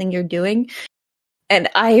everything you're doing. And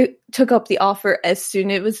I took up the offer as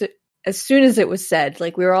soon as it was said.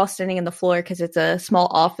 We were all standing on the floor because it's a small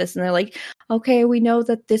office, and they're like, okay, we know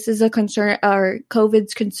that this is a concern, or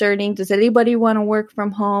COVID's concerning. Does anybody want to work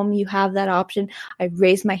from home? You have that option. I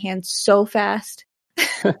raised my hand so fast.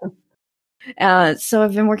 So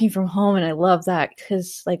I've been working from home, and I love that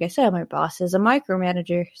because, like I said, my boss is a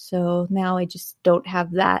micromanager. So now I just don't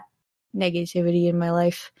have that negativity in my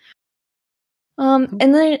life. And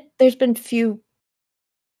then there's been few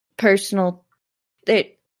personal...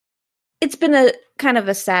 It's been a kind of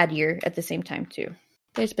a sad year at the same time too.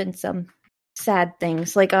 There's been some sad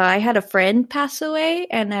things. I had a friend pass away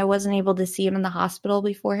and I wasn't able to see him in the hospital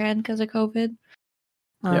beforehand because of COVID.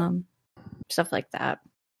 Stuff like that.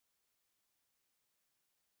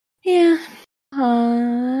 Yeah.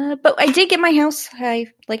 But I did get my house.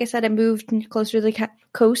 Like I said, I moved closer to the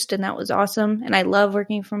coast and that was awesome. And I love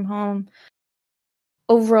working from home.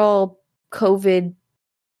 Overall, COVID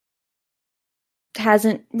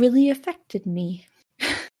hasn't really affected me.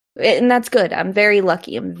 And that's good. I'm very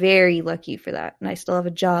lucky. I'm very lucky for that. And I still have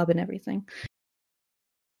a job and everything.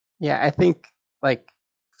 Yeah, I think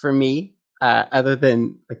for me, other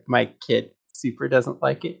than my kid super doesn't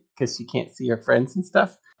like it because she can't see her friends and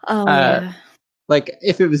stuff. Oh, yeah.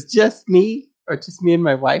 If it was just me or just me and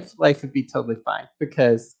my wife, life would be totally fine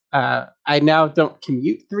because I now don't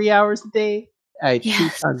commute 3 hours a day. I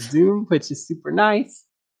teach on Zoom, which is super nice.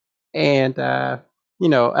 And,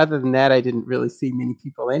 other than that, I didn't really see many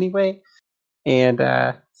people anyway. And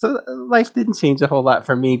so life didn't change a whole lot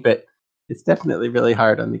for me, but it's definitely really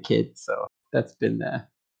hard on the kids. So that's been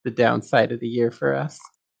the downside of the year for us.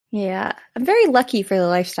 Yeah, I'm very lucky for the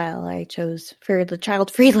lifestyle I chose, for the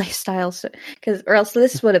child-free lifestyle, or else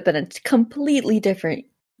this would have been a completely different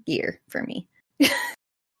year for me.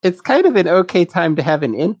 It's kind of an okay time to have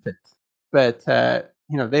an infant, but,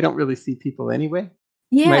 they don't really see people anyway.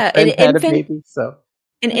 Yeah, an infant, a baby, so.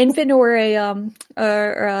 An infant or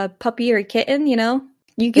a puppy or a kitten, you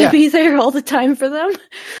can be there all the time for them.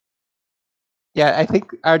 Yeah, I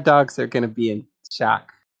think our dogs are going to be in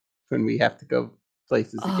shock when we have to go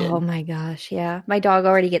places again. Oh my gosh, yeah. My dog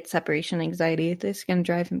already gets separation anxiety. This is going to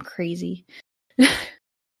drive him crazy.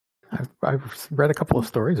 I've read a couple of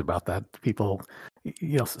stories about that. People,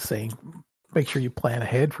 saying, make sure you plan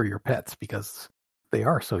ahead for your pets because they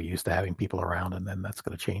are so used to having people around, and then that's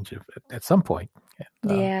going to change at some point.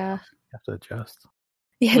 And, yeah. You have to adjust.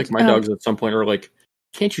 Yeah, my dogs at some point are like,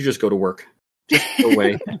 can't you just go to work? Just go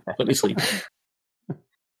away. Let me sleep.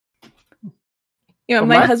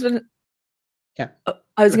 My husband... Yeah.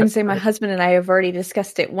 I was going to say my husband and I have already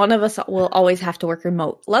discussed it. One of us will always have to work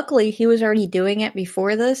remote. Luckily, he was already doing it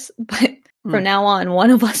before this, but from now on,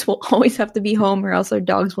 one of us will always have to be home or else our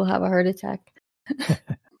dogs will have a heart attack.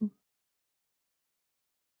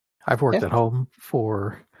 I've worked at home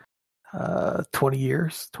for 20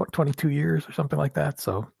 years, 22 years or something like that.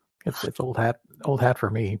 So it's old hat for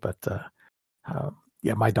me. But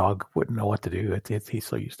yeah, my dog wouldn't know what to do. He's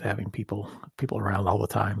so used to having people around all the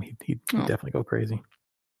time. He'd definitely go crazy.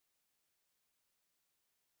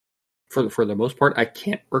 For the most part, I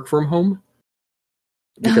can't work from home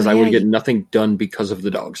because I would get nothing done because of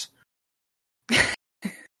the dogs.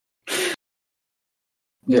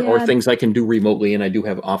 There are things I can do remotely, and I do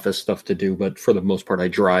have office stuff to do, but for the most part, I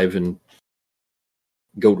drive and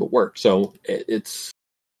go to work. So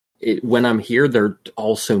when I'm here, they're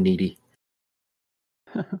all so needy.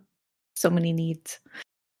 So many needs.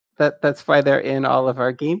 That's why they're in all of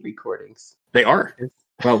our game recordings. They are.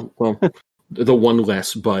 Well, the one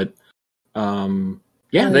less, but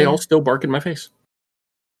they all still bark in my face.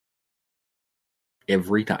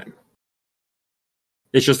 Every time.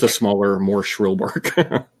 It's just a smaller, more shrill bark.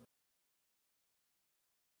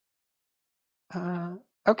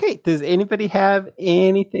 Okay, does anybody have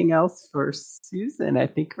anything else for Susan? I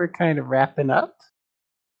think we're kind of wrapping up.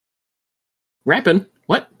 Rapping?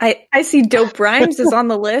 What? I see Dope Rhymes is on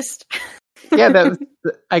the list. Yeah,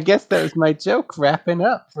 I guess that was my joke. Wrapping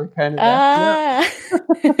up. We're kind of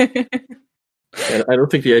wrapping up. And I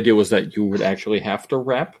don't think the idea was that you would actually have to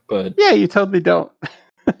rap, but Yeah, you totally don't.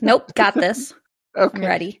 Nope, got this. Okay. I'm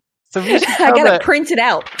ready. So we should I got it printed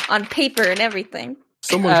out on paper and everything.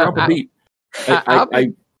 someone drop a beat. I'll I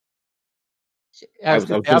be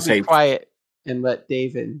gonna say- quiet and let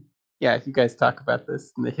Dave and if you guys talk about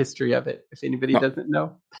this and the history of it, if anybody doesn't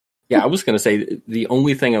know. Yeah, I was going to say, the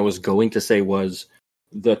only thing I was going to say was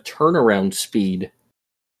the turnaround speed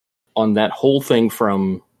on that whole thing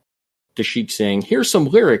from Dashik saying, here's some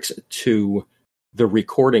lyrics, to the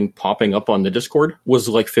recording popping up on the Discord was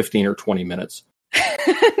like 15 or 20 minutes.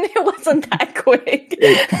 It wasn't that quick.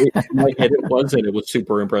 In my head it was, and it was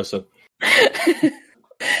super impressive.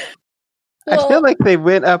 I feel like they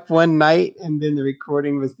went up one night and then the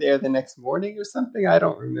recording was there the next morning or something. I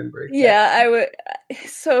don't remember. Exactly. Yeah, I would.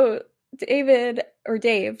 So, David or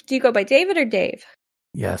Dave? Do you go by David or Dave?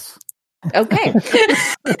 Yes. Okay.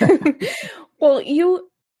 Well, you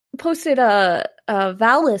posted a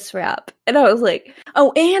Valis rap, and I was like,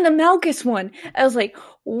 oh, and a Malchus one. I was like,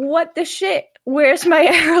 what the shit? Where's my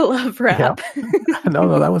Aerolove rap? Yeah.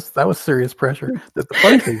 No, that was serious pressure. The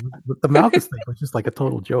funny thing, the Malchus thing was just like a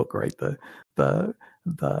total joke, right? I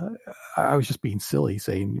was just being silly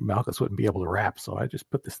saying Malchus wouldn't be able to rap, so I just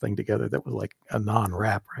put this thing together that was like a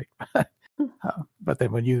non-rap, right? But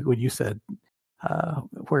then when you said,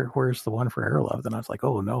 where's the one for Aerolove? Then I was like,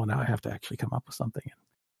 oh no, now I have to actually come up with something.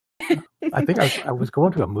 I think I was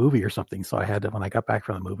going to a movie or something, so I had to, when I got back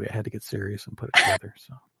from the movie, I had to get serious and put it together.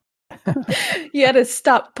 So you had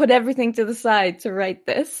to put everything to the side to write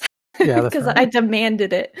this. Yeah, that's because right. I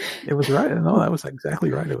demanded it. It was right. No, that was exactly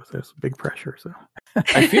right. It was big pressure. So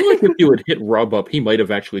I feel like if you had hit Rob up, he might have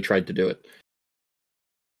actually tried to do it.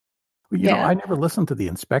 You know, I never listened to the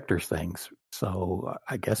Inspectors things, so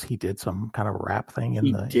I guess he did some kind of rap thing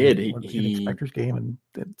in the Inspectors game, and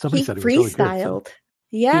somebody said it was really good. Freestyled. So.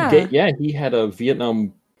 Yeah. He did, yeah, he had a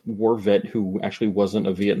Vietnam War vet who actually wasn't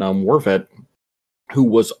a Vietnam War vet, who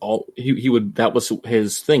was he would, that was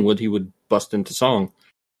his thing, he would bust into song.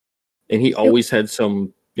 And he always had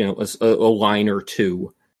some, a line or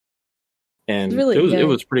two. And it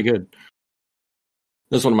was pretty good.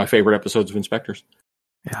 This is one of my favorite episodes of Inspectors.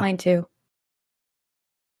 Yeah. Mine too.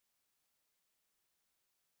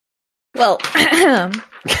 Well,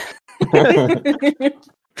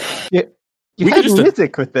 you had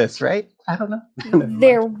music with this, right? I don't know.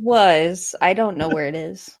 There was. I don't know where it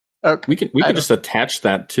is. Okay. We can just attach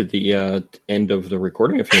that to the end of the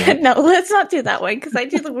recording if you want. No, let's not do that one because I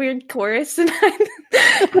do the weird chorus. And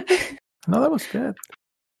No, that was good.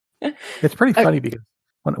 It's pretty funny because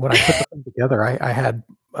when I put the thing together, I had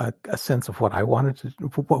a sense of what I wanted to,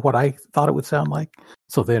 what I thought it would sound like.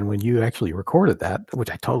 So then when you actually recorded that,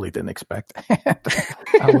 which I totally didn't expect,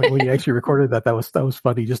 when you actually recorded that was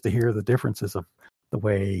funny just to hear the differences of the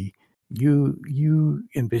way you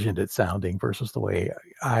envisioned it sounding versus the way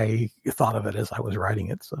I thought of it as I was writing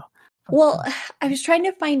it. So, well, I was trying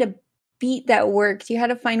to find a beat that worked. You had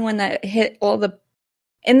to find one that hit all the,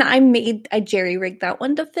 and I jerry rigged that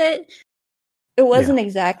one to fit. It wasn't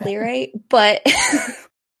exactly right, but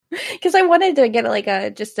because I wanted to get like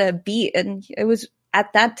just a beat, and it was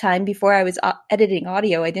at that time before I was editing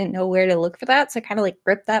audio. I didn't know where to look for that, so I kind of like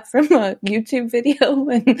ripped that from a YouTube video.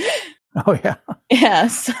 And oh yeah, yeah.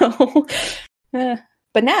 So,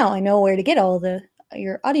 but now I know where to get all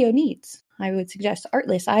your audio needs. I would suggest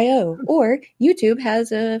Artlist.io, or YouTube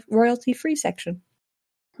has a royalty-free section.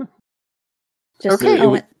 Just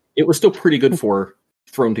it was still pretty good for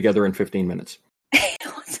thrown together in 15 minutes.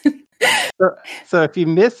 So if you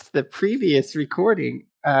missed the previous recording,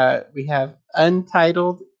 we have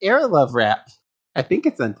Untitled Air Love Rap. I think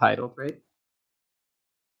it's untitled, right?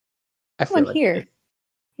 I One here.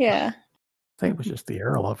 Yeah. I think it was just the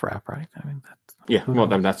Arrow Love rap, right? I mean, Yeah, well,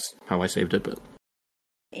 that's how I saved it. But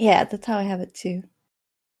Yeah, that's how I have it too.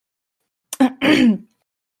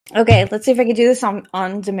 Okay, let's see if I can do this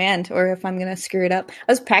on demand or if I'm going to screw it up.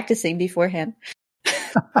 I was practicing beforehand.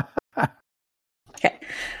 Okay.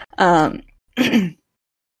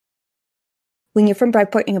 When you're from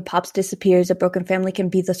Brightport and your pops disappears, a broken family can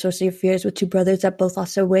be the source of your fears. With two brothers that both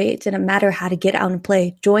lost their way, it didn't matter how to get out and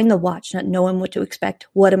play. Join the watch, not knowing what to expect.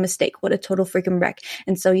 What a mistake. What a total freaking wreck.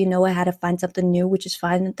 And so you know I had to find something new, which is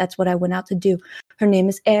fine. That's what I went out to do. Her name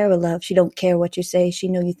is Era Love. She don't care what you say. She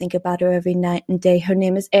know you think about her every night and day. Her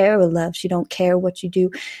name is Era Love. She don't care what you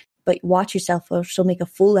do. But watch yourself or she'll make a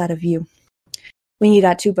fool out of you. When you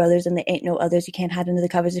got two brothers and there ain't no others, you can't hide under the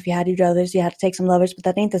covers. If you had your brothers, you had to take some lovers, but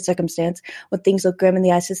that ain't the circumstance. When things look grim and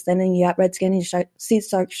the ice is thin and you got red skin and you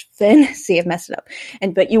start thin, see, I've messed it up.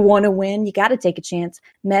 But you want to win, you got to take a chance.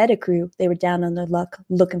 Met a crew, they were down on their luck,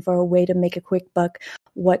 looking for a way to make a quick buck.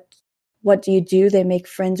 What do? They make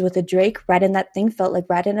friends with a drake. Riding that thing felt like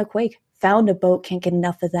riding a quake. Found a boat, can't get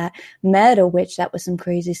enough of that. Met a witch, that was some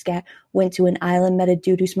crazy scat. Went to an island, met a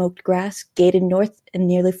dude who smoked grass. Gated north and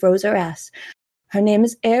nearly froze her ass. Her name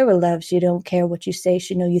is Era Love. She don't care what you say.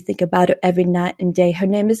 She know you think about her every night and day. Her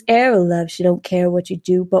name is Era Love. She don't care what you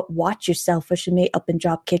do, but watch yourself or she may up and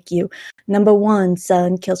drop kick you. Number one,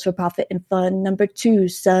 son kills for profit and fun. Number two,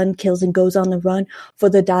 son kills and goes on the run. For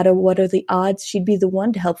the daughter, what are the odds? She'd be the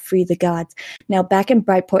one to help free the gods. Now back in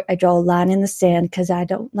Brightport, I draw a line in the sand because I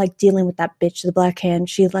don't like dealing with that bitch, the black hand.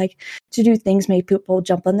 She like to do things, make people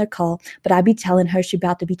jump on their call, but I be telling her she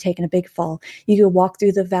about to be taking a big fall. You could walk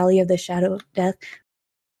through the valley of the shadow of death.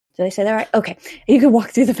 Did I say that right? Okay. You could walk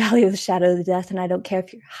through the valley of the shadow of the death, and I don't care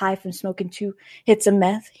if you're high from smoking 2 hits of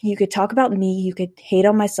meth. You could talk about me. You could hate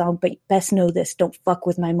on my song, but you best know this. Don't fuck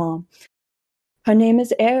with my mom. Her name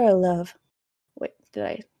is Era Love. Wait, did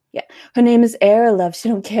I? Yeah. Her name is Era Love. She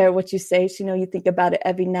don't care what you say. She know you think about it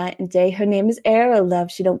every night and day. Her name is Era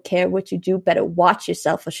Love. She don't care what you do. Better watch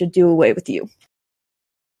yourself or she'll do away with you.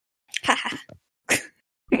 Ha ha.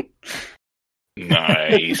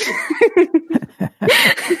 Nice.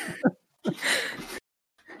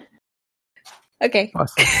 Okay.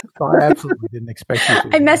 So I absolutely didn't expect you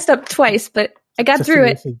to. I messed up twice, but I got through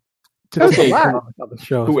it. Okay, On the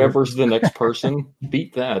show, whoever's the next person,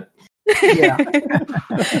 beat that. Yeah.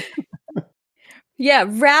 Yeah,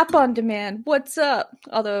 rap on demand. What's up?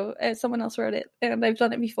 Although someone else wrote it, and I've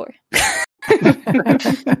done it before.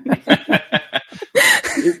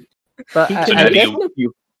 But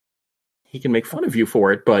he can make fun of you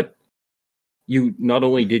for it, but you not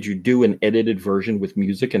only did you do an edited version with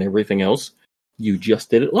music and everything else, you just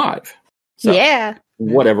did it live. So, yeah.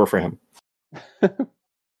 Whatever for him.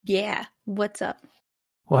 Yeah. What's up?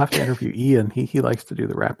 We'll have to interview Ian. He likes to do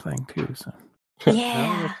the rap thing too. So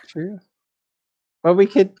Yeah. that's true. Well, we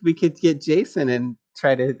could get Jason and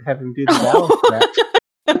try to have him do the battle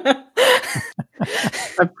rap.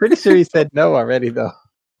 I'm pretty sure he said no already, though.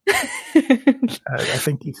 I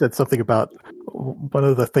think he said something about one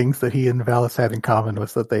of the things that he and Valis had in common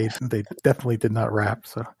was that they definitely did not rap.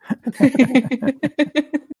 So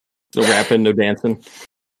No rapping, no dancing.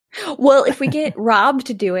 Well, if we get Rob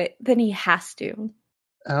to do it, then he has to.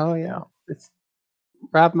 Oh yeah,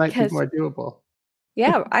 Rob might be more doable.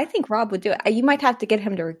 Yeah, I think Rob would do it. You might have to get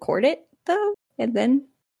him to record it though, and then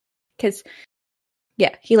because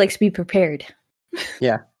he likes to be prepared.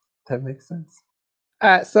 Yeah, that makes sense.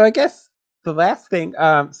 So I guess the last thing,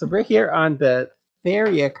 so we're here on the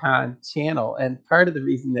TheriaCon channel, and part of the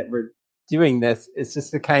reason that we're doing this is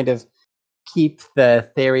just to kind of keep the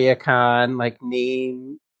TheriaCon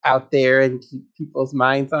name out there and keep people's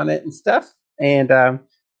minds on it and stuff. And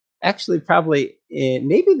actually, probably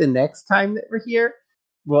maybe the next time that we're here,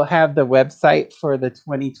 we'll have the website for the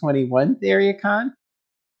 2021 TheriaCon.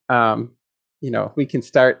 We can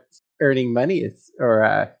start earning money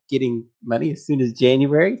or getting money as soon as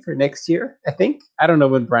January for next year, I think. I don't know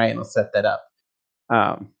when Brian will set that up.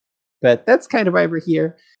 But that's kind of why we're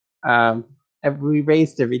here. We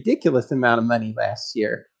raised a ridiculous amount of money last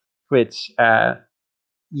year, which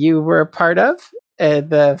you were a part of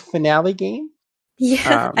the finale game.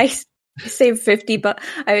 Yeah, I saved $50, but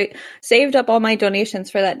I saved up all my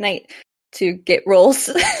donations for that night to get rolls.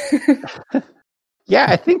 Yeah,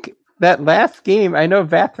 I think that last game, I know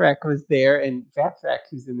Vathrak was there, and Vathrak,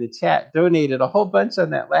 who's in the chat, donated a whole bunch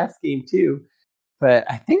on that last game too. But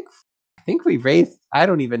I think we raised, I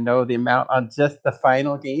don't even know the amount on just the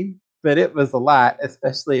final game, but it was a lot,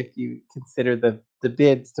 especially if you consider the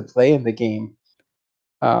bids to play in the game.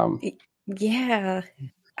 Yeah.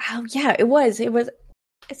 Oh, yeah, it was.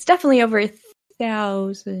 It's definitely over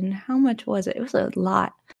 1,000. How much was it? It was a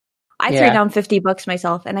lot. I threw down $50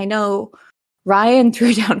 myself, and I know Ryan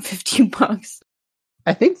threw down $50.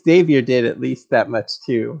 I think Xavier did at least that much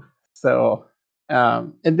too. So,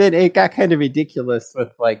 and then it got kind of ridiculous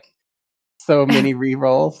with like so many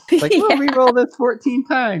rerolls. Like, we'll reroll this 14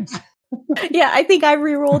 times. Yeah, I think I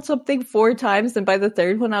rerolled something 4 times, and by the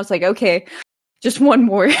third one, I was like, okay, just one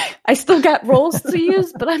more. I still got rolls to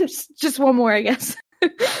use, but I'm just one more, I guess.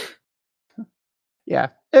 Yeah,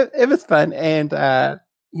 it was fun, and I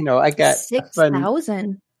got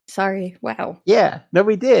 6,000. Sorry, wow. Yeah, no,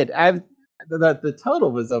 we did. The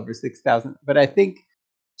total was over 6,000, but I think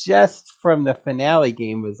just from the finale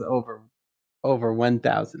game was over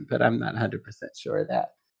 1,000, but I'm not 100% sure of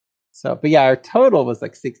that. So, but yeah, our total was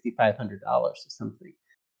like $6,500 or something,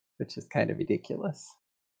 which is kind of ridiculous.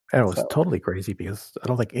 And it was totally crazy because I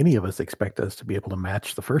don't think any of us expect us to be able to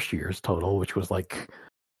match the first year's total, which was like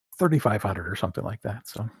 3,500 or something like that.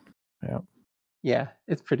 So, yeah,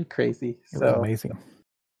 it's pretty crazy. It was amazing.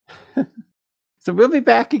 So we'll be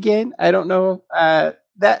back again. I don't know.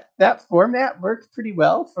 That format worked pretty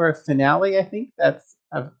well for a finale. I think that's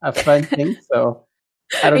a fun thing. So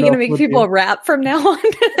I don't know. Are you going to make people rap from now on?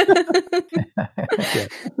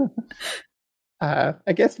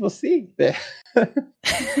 I guess we'll see. But I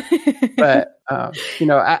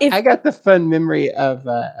got the fun memory of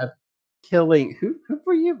killing. Who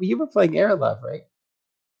were you? You were playing Airlove, right?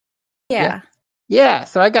 Yeah. Yeah.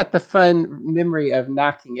 So I got the fun memory of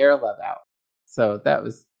knocking Airlove out. So that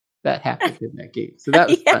happened in that game. So that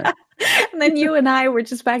was fun. And then you and I were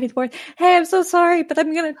just back and forth. Hey, I'm so sorry, but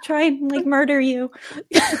I'm gonna try and murder you.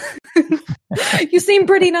 You seem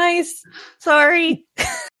pretty nice. Sorry.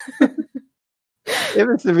 It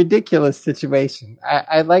was a ridiculous situation.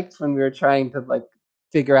 I liked when we were trying to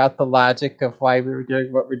figure out the logic of why we were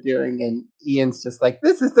doing what we're doing, and Ian's just like,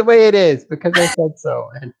 "This is the way it is because I said so."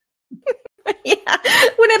 And yeah,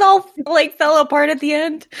 when it all fell apart at the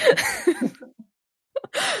end.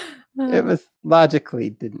 It was logically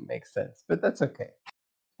didn't make sense, but that's okay.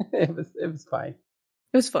 It was fine.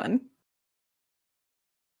 It was fun.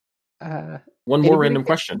 One more random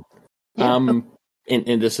question. Yeah.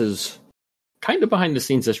 And this is kind of behind the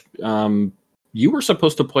scenes. You were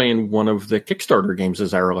supposed to play in one of the Kickstarter games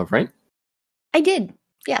as Airlove, right? I did.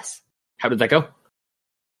 Yes. How did that go?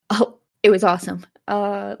 Oh, it was awesome.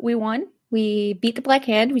 We won. We beat the Black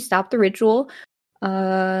Hand. We stopped the ritual.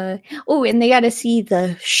 And they got to see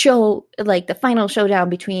the show, the final showdown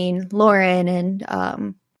between Lauren and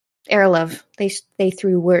Airlove. They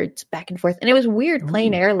threw words back and forth, and it was weird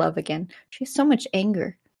playing Airlove again. She has so much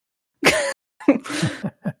anger.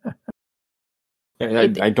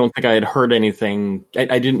 I don't think I had heard anything.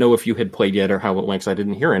 I didn't know if you had played yet or how it went, because I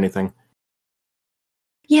didn't hear anything.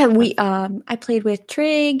 Yeah, I played with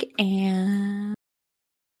Trig and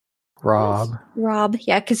Rob,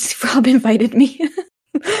 yeah, because Rob invited me.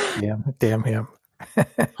 Yeah, damn him.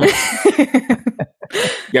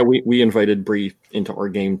 Yeah, we invited Bree into our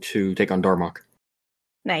game to take on Darmok.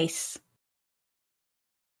 Nice.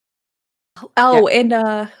 Oh, yeah.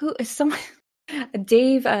 And who is someone?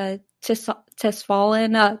 Dave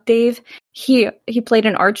Tesfallen. Dave. He played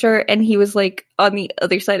an archer, and he was on the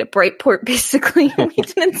other side of Brightport, basically. We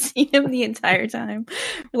didn't see him the entire time.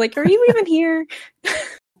 We're like, "Are you even here?"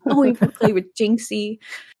 Oh, we played with Jinxie.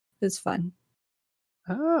 It was fun.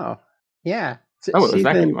 Oh, yeah. Oh, it was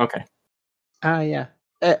that game. Okay. Yeah.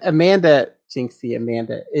 Amanda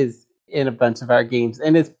is in a bunch of our games,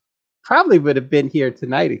 and is probably would have been here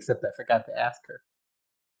tonight, except I forgot to ask her.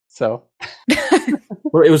 So.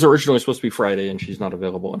 Well, it was originally supposed to be Friday, and she's not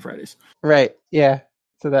available on Fridays. Right. Yeah.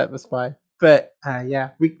 So that was why. But yeah,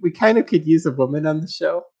 we kind of could use a woman on the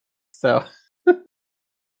show. So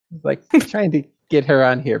trying to get her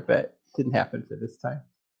on here, but didn't happen for this time.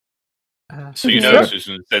 So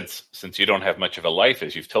Susan, since you don't have much of a life,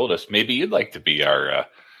 as you've told us, maybe you'd like to be our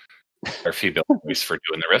female voice for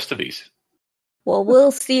doing the rest of these. Well,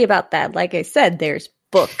 we'll see about that. Like I said, there's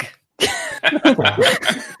book.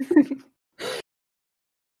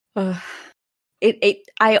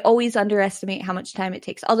 I always underestimate how much time it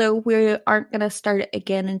takes. Although we aren't going to start it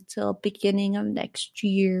again until beginning of next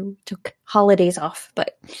year. We took holidays off,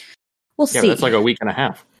 but we'll see. Yeah, that's like a week and a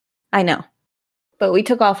half. I know. But we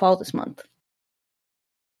took off all this month.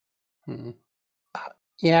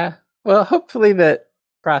 Yeah. Well, hopefully that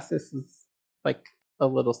process is a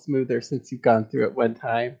little smoother since you've gone through it one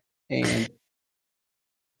time, and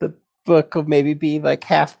the book will maybe be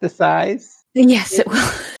half the size. Yes, it will.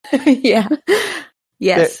 Yeah.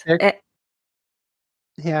 Yes.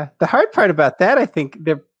 Yeah, the hard part about that, I think,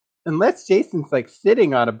 unless Jason's like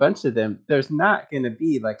sitting on a bunch of them, there's not going to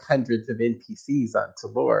be like hundreds of NPCs on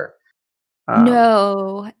Talor.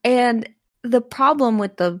 No, and the problem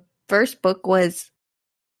with the first book was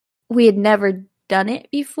we had never done it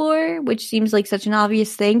before, which seems like such an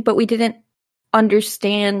obvious thing, but we didn't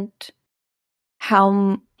understand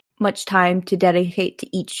how much time to dedicate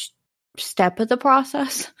to each step of the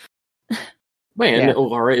process. Man, Yeah.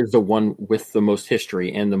 Alara is the one with the most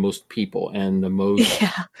history and the most people and the most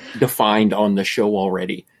Yeah. defined on the show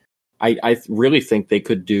already. I really think they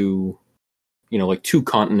could do, like 2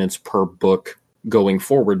 continents per book going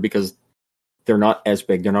forward, because they're not as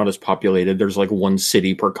big, they're not as populated. There's like 1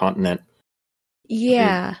 city per continent.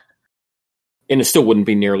 Yeah. And it still wouldn't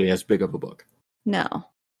be nearly as big of a book. No,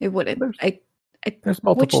 it wouldn't. There's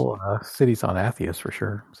multiple cities on Atheus for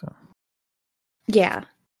sure. So Yeah.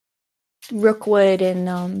 Rookwood and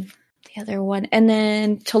the other one. And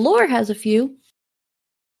then Talor has a few.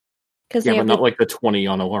 Yeah, but not like the 20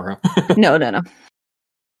 on Alara. No.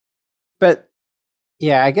 But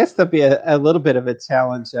yeah, I guess there'll be a little bit of a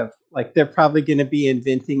challenge of like they're probably going to be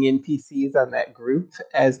inventing NPCs on that group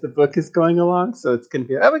as the book is going along. So it's going to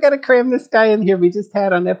be, we got to cram this guy in here we just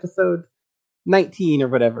had on episode 19 or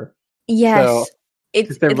whatever. Yes. So,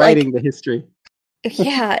 because they're writing the history.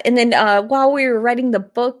 Yeah, and then while we were writing the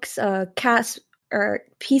books, cast or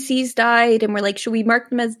PCs died, and we're like, should we mark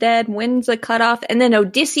them as dead? When's the cutoff? And then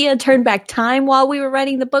Odysseia turned back time while we were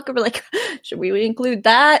writing the book, and we're like, should we include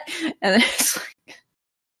that? And then it's like,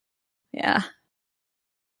 yeah.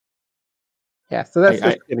 Yeah, so that's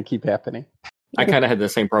just going to keep happening. I kind of had the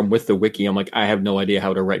same problem with the wiki. I'm like, I have no idea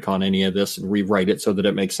how to retcon any of this and rewrite it so that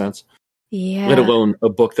it makes sense. Yeah. Let alone a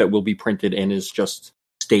book that will be printed and is just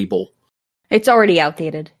stable. It's already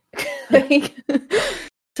outdated. Like,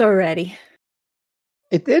 it's already.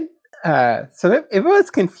 It did. So it was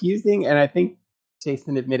confusing, and I think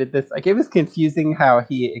Jason admitted this. Like, it was confusing how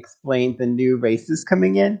he explained the new races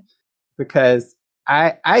coming in, because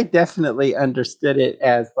I definitely understood it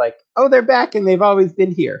as like, oh, they're back and they've always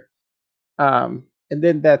been here. And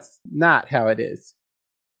then that's not how it is.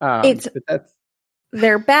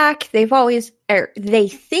 They're back. They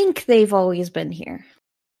think they've always been here.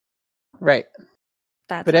 Right.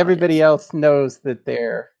 But everybody else knows that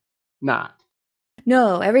they're not.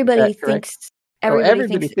 No, everybody thinks.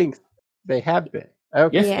 Everybody thinks they have been.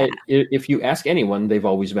 Okay. Yes, yeah. If you ask anyone, they've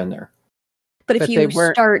always been there. But if you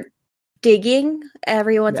start digging,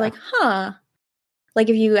 everyone's like, huh. Like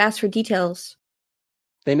if you ask for details.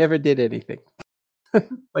 They never did anything.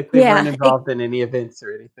 Like they weren't involved in any events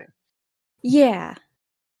or anything. Yeah.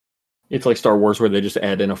 It's like Star Wars where they just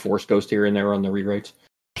add in a Force ghost here and there on the rewrites.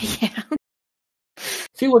 Yeah.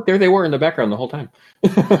 See, look, there they were in the background the whole time.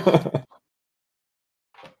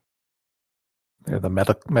 They're the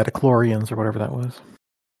Metachlorians or whatever that was.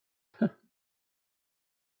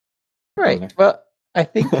 Right. Well, I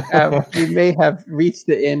think we may have reached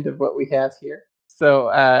the end of what we have here.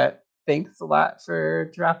 So thanks a lot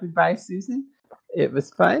for dropping by, Susan. It was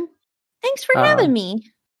fun. Thanks for having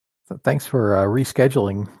me. So thanks for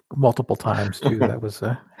rescheduling multiple times too. That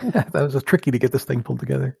was tricky to get this thing pulled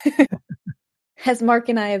together. As Mark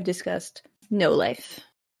and I have discussed, no life.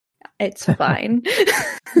 It's fine.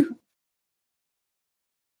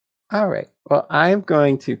 All right. Well, I'm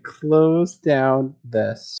going to close down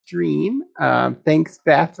the stream. Thanks,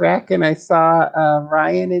 Bathrack. And I saw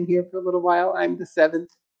Ryan in here for a little while. I'm the 7th.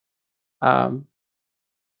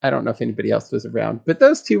 I don't know if anybody else was around, but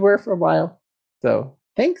those two were for a while. So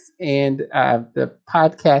thanks. And the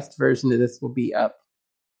podcast version of this will be up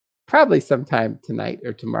probably sometime tonight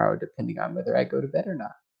or tomorrow, depending on whether I go to bed or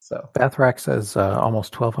not. So Bathrack says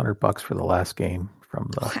almost $1,200 for the last game from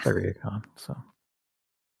the Theriacon. So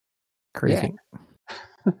crazy.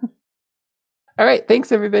 Yeah. All right.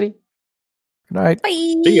 Thanks, everybody. Good night. Bye.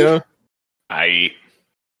 See ya. Bye.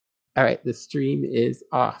 All right. The stream is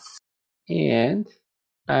off. And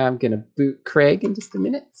I'm going to boot Craig in just a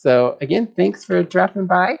minute. So again, thanks for dropping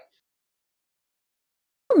by.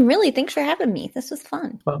 Really, thanks for having me. This was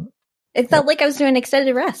fun. It felt like I was doing an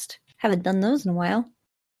extended rest. Haven't done those in a while.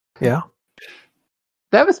 Yeah.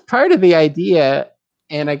 That was part of the idea,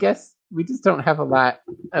 and I guess we just don't have a lot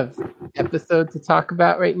of episodes to talk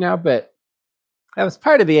about right now, but that was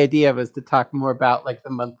part of the idea, was to talk more about like the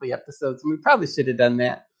monthly episodes. And we probably should have done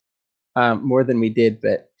that more than we did,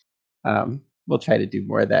 but we'll try to do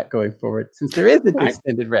more of that going forward, since there isn't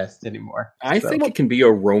extended rest anymore. I think it can be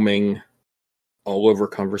a roaming all over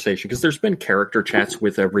conversation, because there's been character chats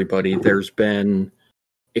with everybody. There's been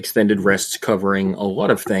extended rests covering a lot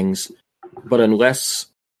of things, but unless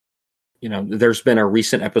there's been a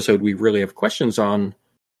recent episode we really have questions on,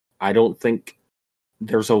 I don't think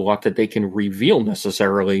there's a lot that they can reveal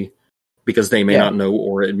necessarily because they may not know,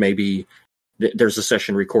 or it may be there's a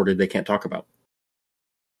session recorded they can't talk about.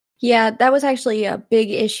 Yeah, that was actually a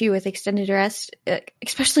big issue with extended rest,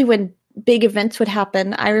 especially when big events would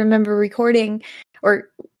happen. I remember recording, or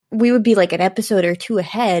we would be like an episode or two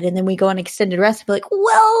ahead, and then we go on extended rest and be like,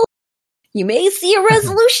 well, you may see a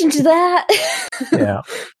resolution to that. Yeah.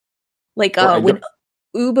 Like when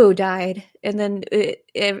Ubo died, and then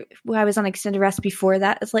when I was on extended rest before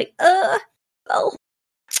that, it's like, well,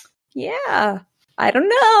 yeah, I don't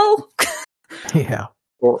know. Yeah.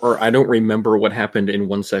 Or I don't remember what happened in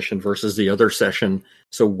one session versus the other session,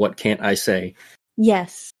 so what can't I say?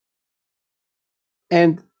 Yes.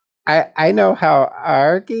 And I know how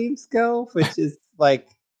our games go, which is like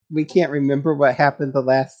we can't remember what happened the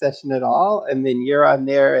last session at all, and then you're on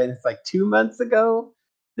there and it's like 2 months ago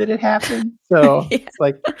that it happened. So it's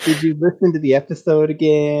like, did you listen to the episode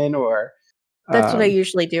again, or that's what I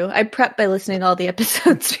usually do. I prep by listening to all the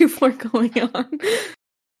episodes before going on.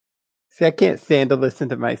 See, I can't stand to listen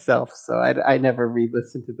to myself, so I never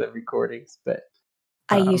re-listen to the recordings. But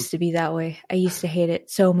I used to be that way. I used to hate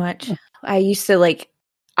it so much. I used to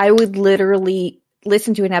I would literally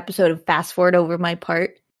listen to an episode and fast forward over my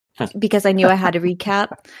part because I knew I had to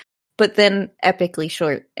recap, but then epically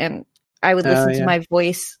short. And I would listen to my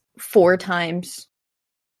voice 4 times.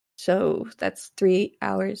 So that's 3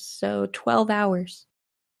 hours. So 12 hours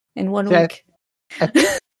in 1 week.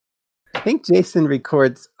 I think Jason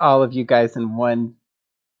records all of you guys in one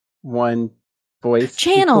voice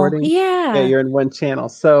channel. Recording. Yeah, you're in one channel.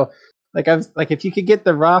 So I was like, if you could get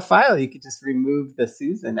the raw file, you could just remove the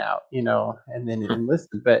Susan out, and then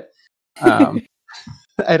listen. But I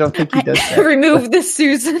don't think he does that. Remove the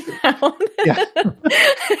Susan out. Yeah.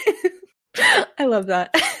 I love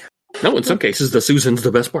that. No, in some cases, the Susan's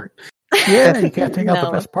the best part. Yeah, you can't take out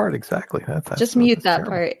the best part. Exactly. That's just mute that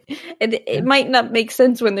terrible part. It might not make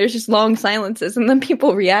sense when there's just long silences and then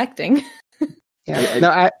people reacting. Yeah.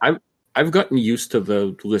 No, I've gotten used to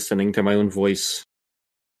the listening to my own voice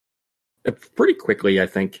pretty quickly, I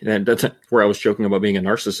think. And that's where I was joking about being a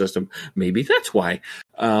narcissist. Maybe that's why.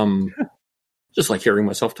 Just like hearing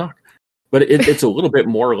myself talk. But it's a little bit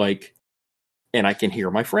more like, and I can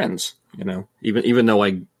hear my friends, even though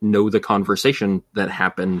I know the conversation that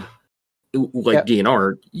happened. Like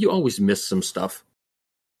DNR, you always miss some stuff.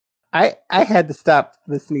 I had to stop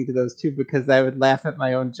listening to those too because I would laugh at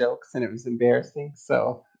my own jokes and it was embarrassing.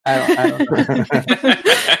 So I don't know.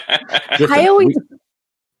 I always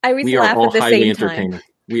laugh at the same time.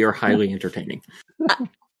 We are highly entertaining.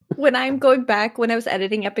 When I'm going back, when I was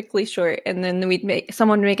editing Epically Short, and then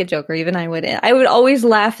someone would make a joke, or even I would always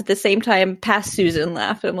laugh at the same time past Susan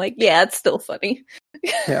laugh. And I'm like, yeah, it's still funny.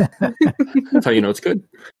 Yeah. That's how you know it's good.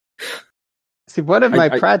 See, one of my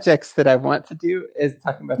projects that I want to do is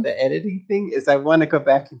talking about the editing thing. Is I want to go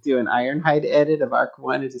back and do an Ironhide edit of Arc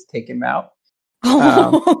 1 and just take him out.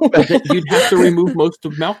 But you'd have to remove most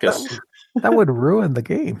of Malchus. That would ruin the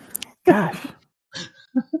game. Gosh.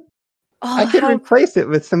 I could replace it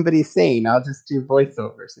with somebody saying, I'll just do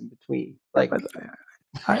voiceovers in between.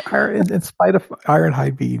 In spite of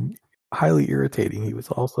Ironhide being highly irritating, he was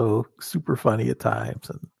also super funny at times.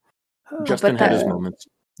 And Justin had his moments.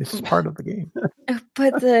 It's part of the game.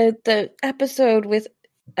 But the episode with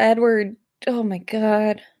Edward, oh my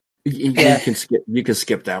god. You can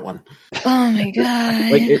skip that one. Oh my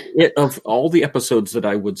god. Like of all the episodes that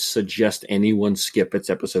I would suggest anyone skip, it's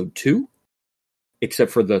episode 2.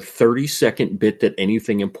 Except for the 30-second bit that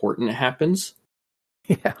anything important happens.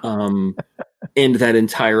 Yeah. And that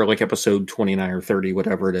entire episode 29 or 30,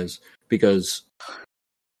 whatever it is. Because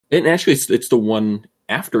and actually it's the one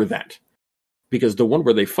after that. Because the one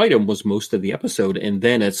where they fight him was most of the episode, and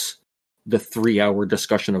then it's the 3-hour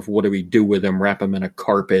discussion of what do we do with him, wrap him in a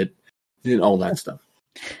carpet, and all that stuff.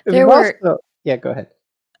 Yeah, go ahead.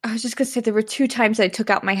 I was just going to say there were 2 times I took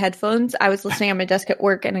out my headphones. I was listening on my desk at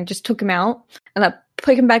work, and I just took them out, and I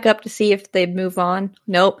put them back up to see if they'd move on.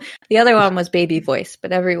 Nope. The other one was baby voice,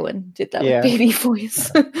 but everyone did that with baby voice.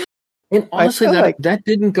 And honestly, that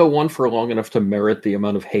didn't go on for long enough to merit the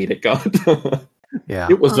amount of hate it got. Yeah,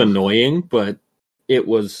 it was annoying, but it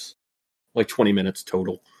was 20 minutes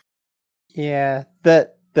total. Yeah,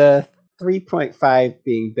 the 3.5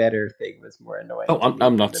 being better thing was more annoying. Oh,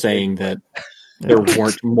 I'm not saying that there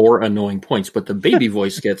weren't more annoying points, but the baby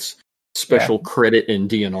voice gets special credit in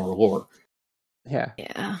DNR lore. Yeah.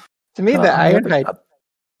 Yeah. To me, the Ironhide...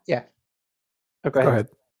 Yeah. Oh, go ahead.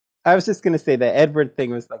 I was just going to say the Edward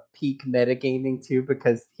thing was peak metagaming too,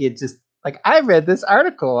 because he had just... I read this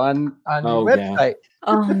article on your website.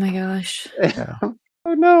 Oh my gosh.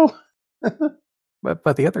 Oh no.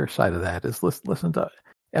 But the other side of that is listen to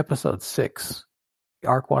episode 6,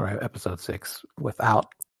 Arc 1, episode 6, without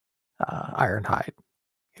Ironhide.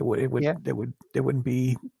 It wouldn't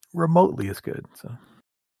be remotely as good. So.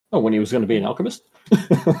 Oh, when he was going to be an alchemist?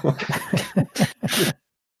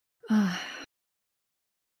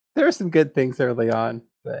 There are some good things early on,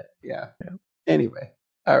 but yeah. Anyway,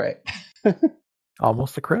 all right.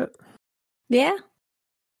 Almost a crit. Yeah.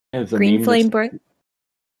 And the Green meme flame breath.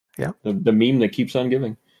 Yep. The meme that keeps on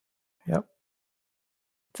giving. Yep.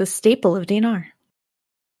 It's a staple of DNR.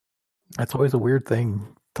 That's always a weird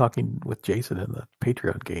thing talking with Jason in the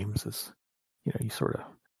Patreon games is, you sort of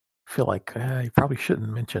feel like you probably shouldn't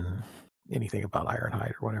mention anything about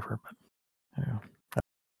Ironhide or whatever. But